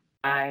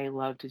I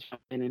love to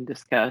jump in and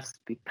discuss,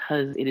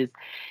 because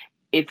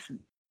it's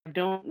I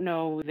don't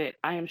know that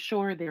I am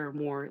sure there are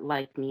more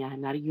like me.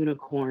 I'm not a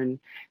unicorn.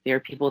 There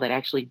are people that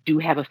actually do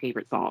have a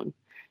favorite song.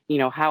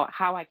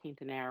 How I came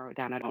to narrow it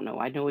down, I don't know.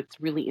 I know it's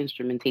really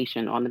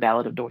instrumentation on the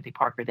Ballad of Dorothy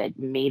Parker that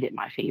made it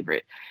my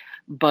favorite.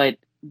 But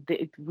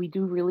we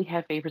do really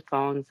have favorite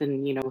songs,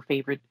 and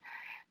favorite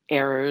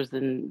eras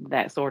and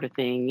that sort of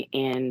thing.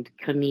 And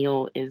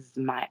Camille is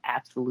my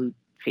absolute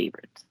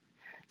favorite.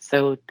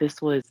 So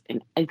this was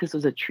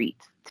a treat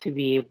to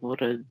be able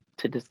to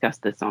discuss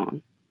this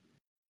song.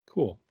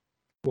 Cool.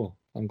 Cool.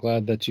 I'm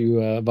glad that you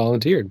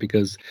volunteered,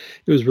 because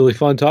it was really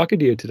fun talking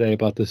to you today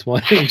about this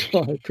one,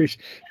 Angel. I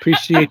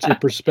appreciate your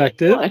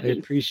perspective. I Was.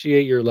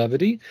 appreciate your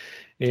levity.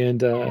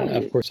 And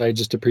of Yes. course, I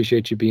just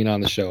appreciate you being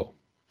on the show.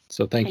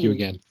 So thank you Thank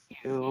again.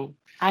 you.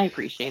 I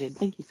appreciate it.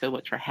 Thank you so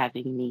much for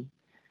having me.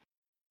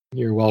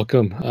 You're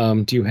welcome.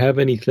 Do you have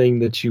anything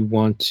that you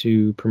want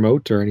to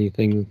promote, or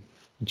anything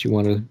that you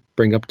want to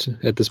bring up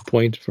at this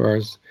point, as far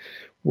as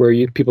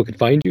where people can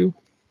find you?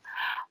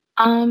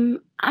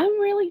 I'm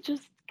really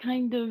just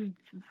kind of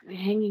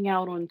hanging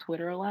out on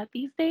Twitter a lot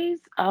these days.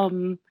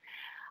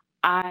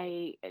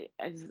 I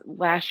as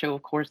last show,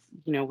 of course,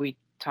 we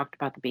talked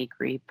about the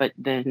bakery, but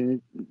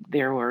then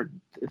there were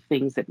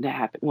things that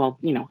happened. Well,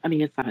 I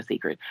mean, it's not a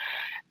secret.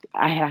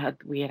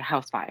 We had a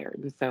house fire,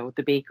 and so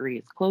the bakery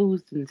is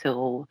closed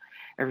until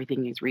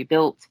everything is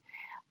rebuilt.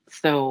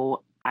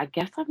 So I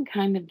guess I'm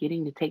kind of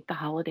getting to take the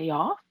holiday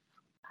off.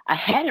 I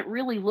hadn't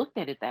really looked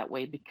at it that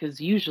way, because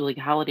usually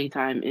holiday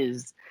time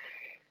is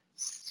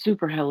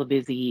super hella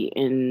busy,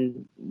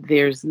 and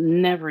there's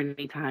never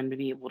any time to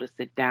be able to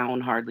sit down,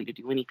 hardly to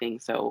do anything.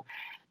 So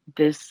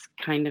this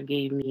kind of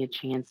gave me a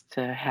chance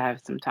to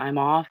have some time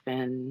off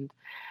and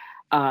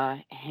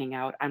hang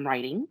out. I'm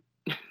writing.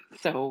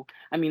 So,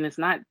 I mean, that's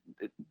not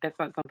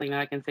something that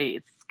I can say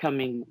it's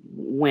coming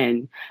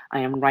when. I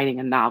am writing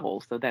a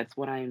novel. So that's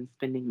what I am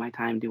spending my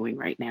time doing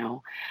right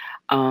now.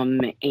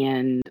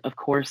 And of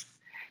course,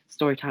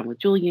 story time with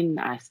Julian.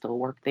 I still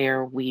work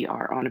there. We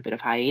are on a bit of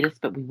hiatus,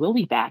 but we will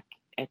be back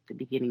at the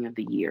beginning of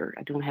the year.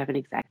 I don't have an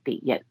exact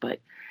date yet, but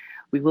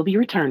we will be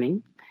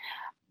returning.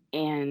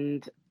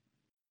 And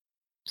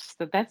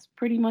so that's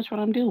pretty much what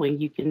I'm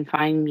doing. You can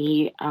find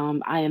me.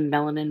 I am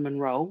Melanin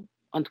Monroe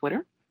on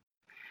Twitter.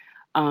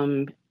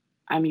 Um,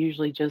 I'm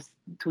usually just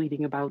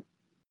tweeting about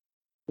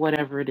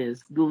whatever it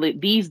is.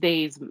 These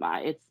days,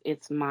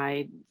 it's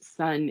my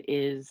son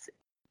is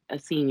a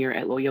senior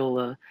at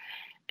Loyola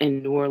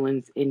in New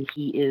Orleans, and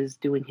he is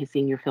doing his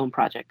senior film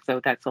project.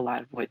 So that's a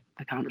lot of what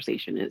the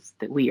conversation is,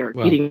 that we are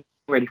Well, getting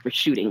ready for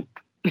shooting.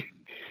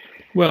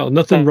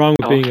 nothing So, wrong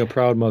with being a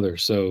proud mother.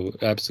 So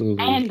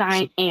absolutely. and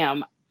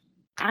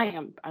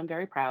I'm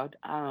very proud.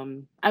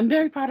 I'm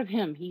very proud of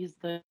him. He's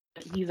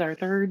our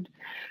third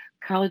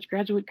college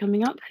graduate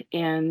coming up,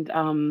 and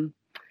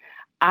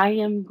I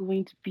am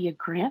going to be a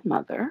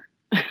grandmother.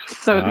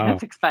 So Wow.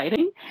 that's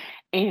exciting.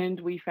 And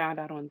we found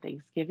out on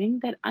Thanksgiving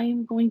that I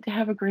am going to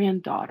have a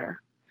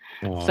granddaughter.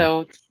 Aw.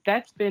 So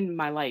that's been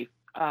my life,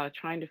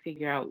 trying to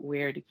figure out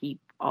where to keep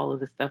all of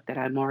the stuff that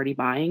I'm already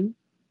buying,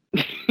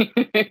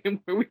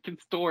 where we can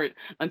store it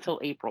until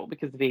April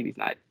because the baby's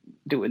not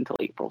due until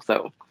April.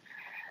 So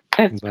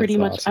that's pretty That's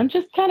much, awesome. I'm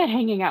just kind of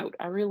hanging out.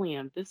 I really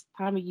am. This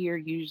time of year,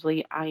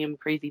 usually I am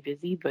crazy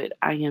busy, but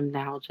I am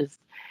now just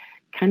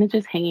kind of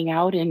just hanging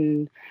out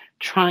and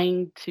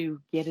trying to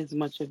get as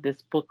much of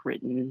this book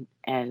written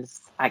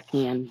as I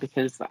can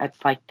because I'd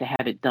like to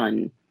have it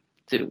done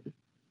soon.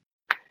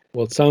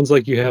 Well, it sounds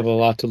like you have a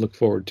lot to look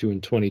forward to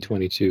in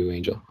 2022,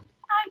 Angel.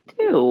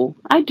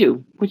 I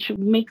do, which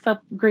makes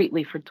up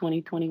greatly for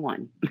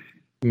 2021.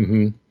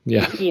 Mm-hmm.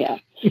 Yeah. Yeah,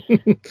 You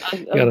a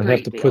gotta have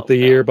great to put deal. the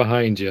year So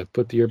behind you.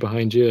 Put the year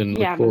behind you and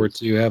look yeah, forward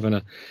to you having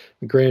a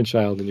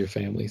grandchild in your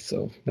family.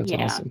 So that's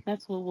yeah, awesome.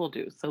 that's what we'll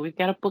do. So we've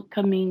got a book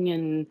coming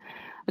and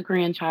a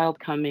grandchild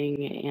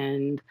coming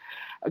and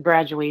a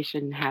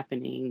graduation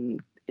happening.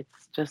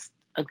 It's just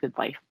a good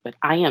life. But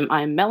I'm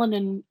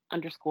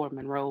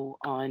Melanin_Monroe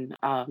on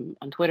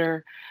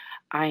Twitter.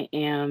 I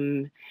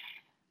am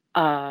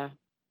uh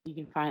you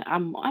can find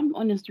I'm on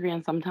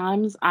Instagram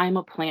sometimes. I'm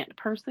a plant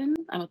person.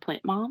 I'm a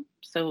plant mom.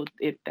 So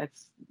if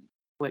that's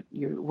what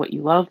you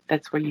love,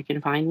 that's where you can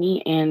find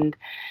me. And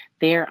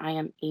there I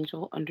am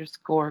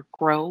Angel_Grow,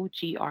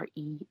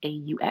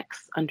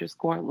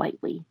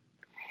 GREAUX_lightly.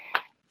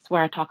 It's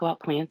where I talk about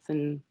plants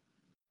and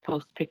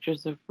post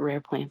pictures of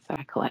rare plants that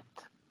I collect.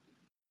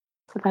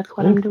 So that's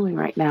what Cool. I'm doing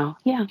right now.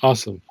 Yeah.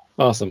 Awesome.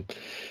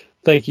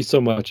 Thank you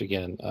so much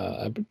again.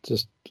 I've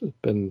just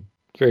been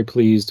very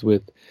pleased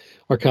with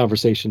our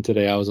conversation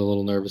today. I was a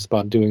little nervous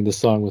about doing this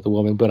song with a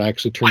woman, but it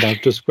actually turned out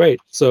just great.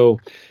 So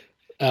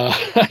I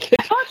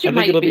thought you I think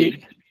might it'll be.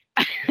 be.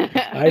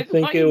 I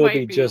think thought it you will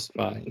might be just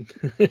fine.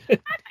 I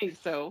think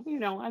so.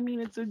 I mean,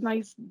 it's a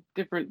nice,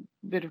 different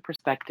bit of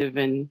perspective,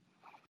 and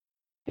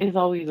it's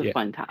always a Yeah.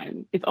 fun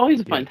time. It's always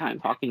a fun Yeah. time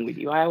talking with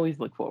you. I always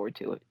look forward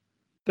to it.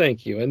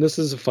 Thank you. And this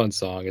is a fun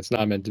song. It's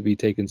not meant to be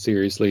taken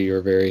seriously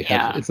or very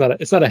heavy. Yeah.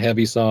 It's not a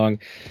heavy song.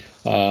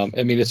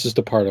 I mean, it's just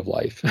a part of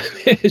life.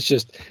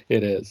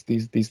 It is.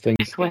 These things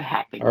That's what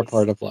happens. are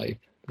part of life.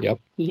 Yep.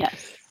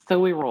 Yes. So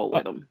we roll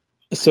with them.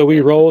 So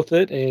we roll with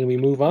it and we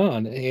move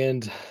on.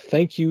 And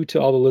thank you to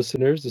all the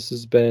listeners. This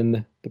has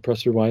been the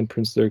Press Rewind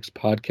Prince Lyrics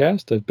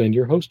podcast. I've been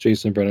your host,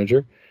 Jason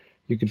Brenninger.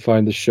 You can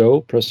find the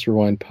show, Press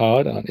Rewind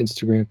Pod, on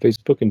Instagram,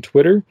 Facebook, and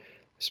Twitter. I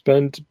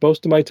spend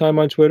most of my time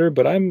on Twitter,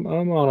 but I'm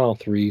on all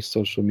three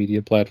social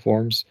media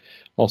platforms.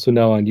 Also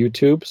now on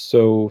YouTube,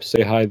 so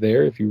say hi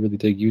there if you really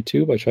dig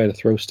YouTube. I try to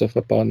throw stuff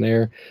up on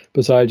there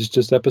besides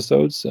just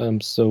episodes.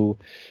 So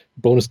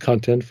bonus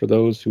content for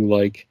those who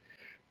like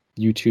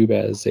YouTube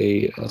as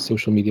a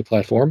social media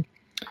platform.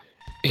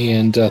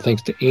 And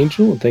thanks to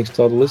Angel, and thanks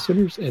to all the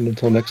listeners. And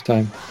until next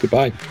time,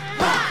 goodbye.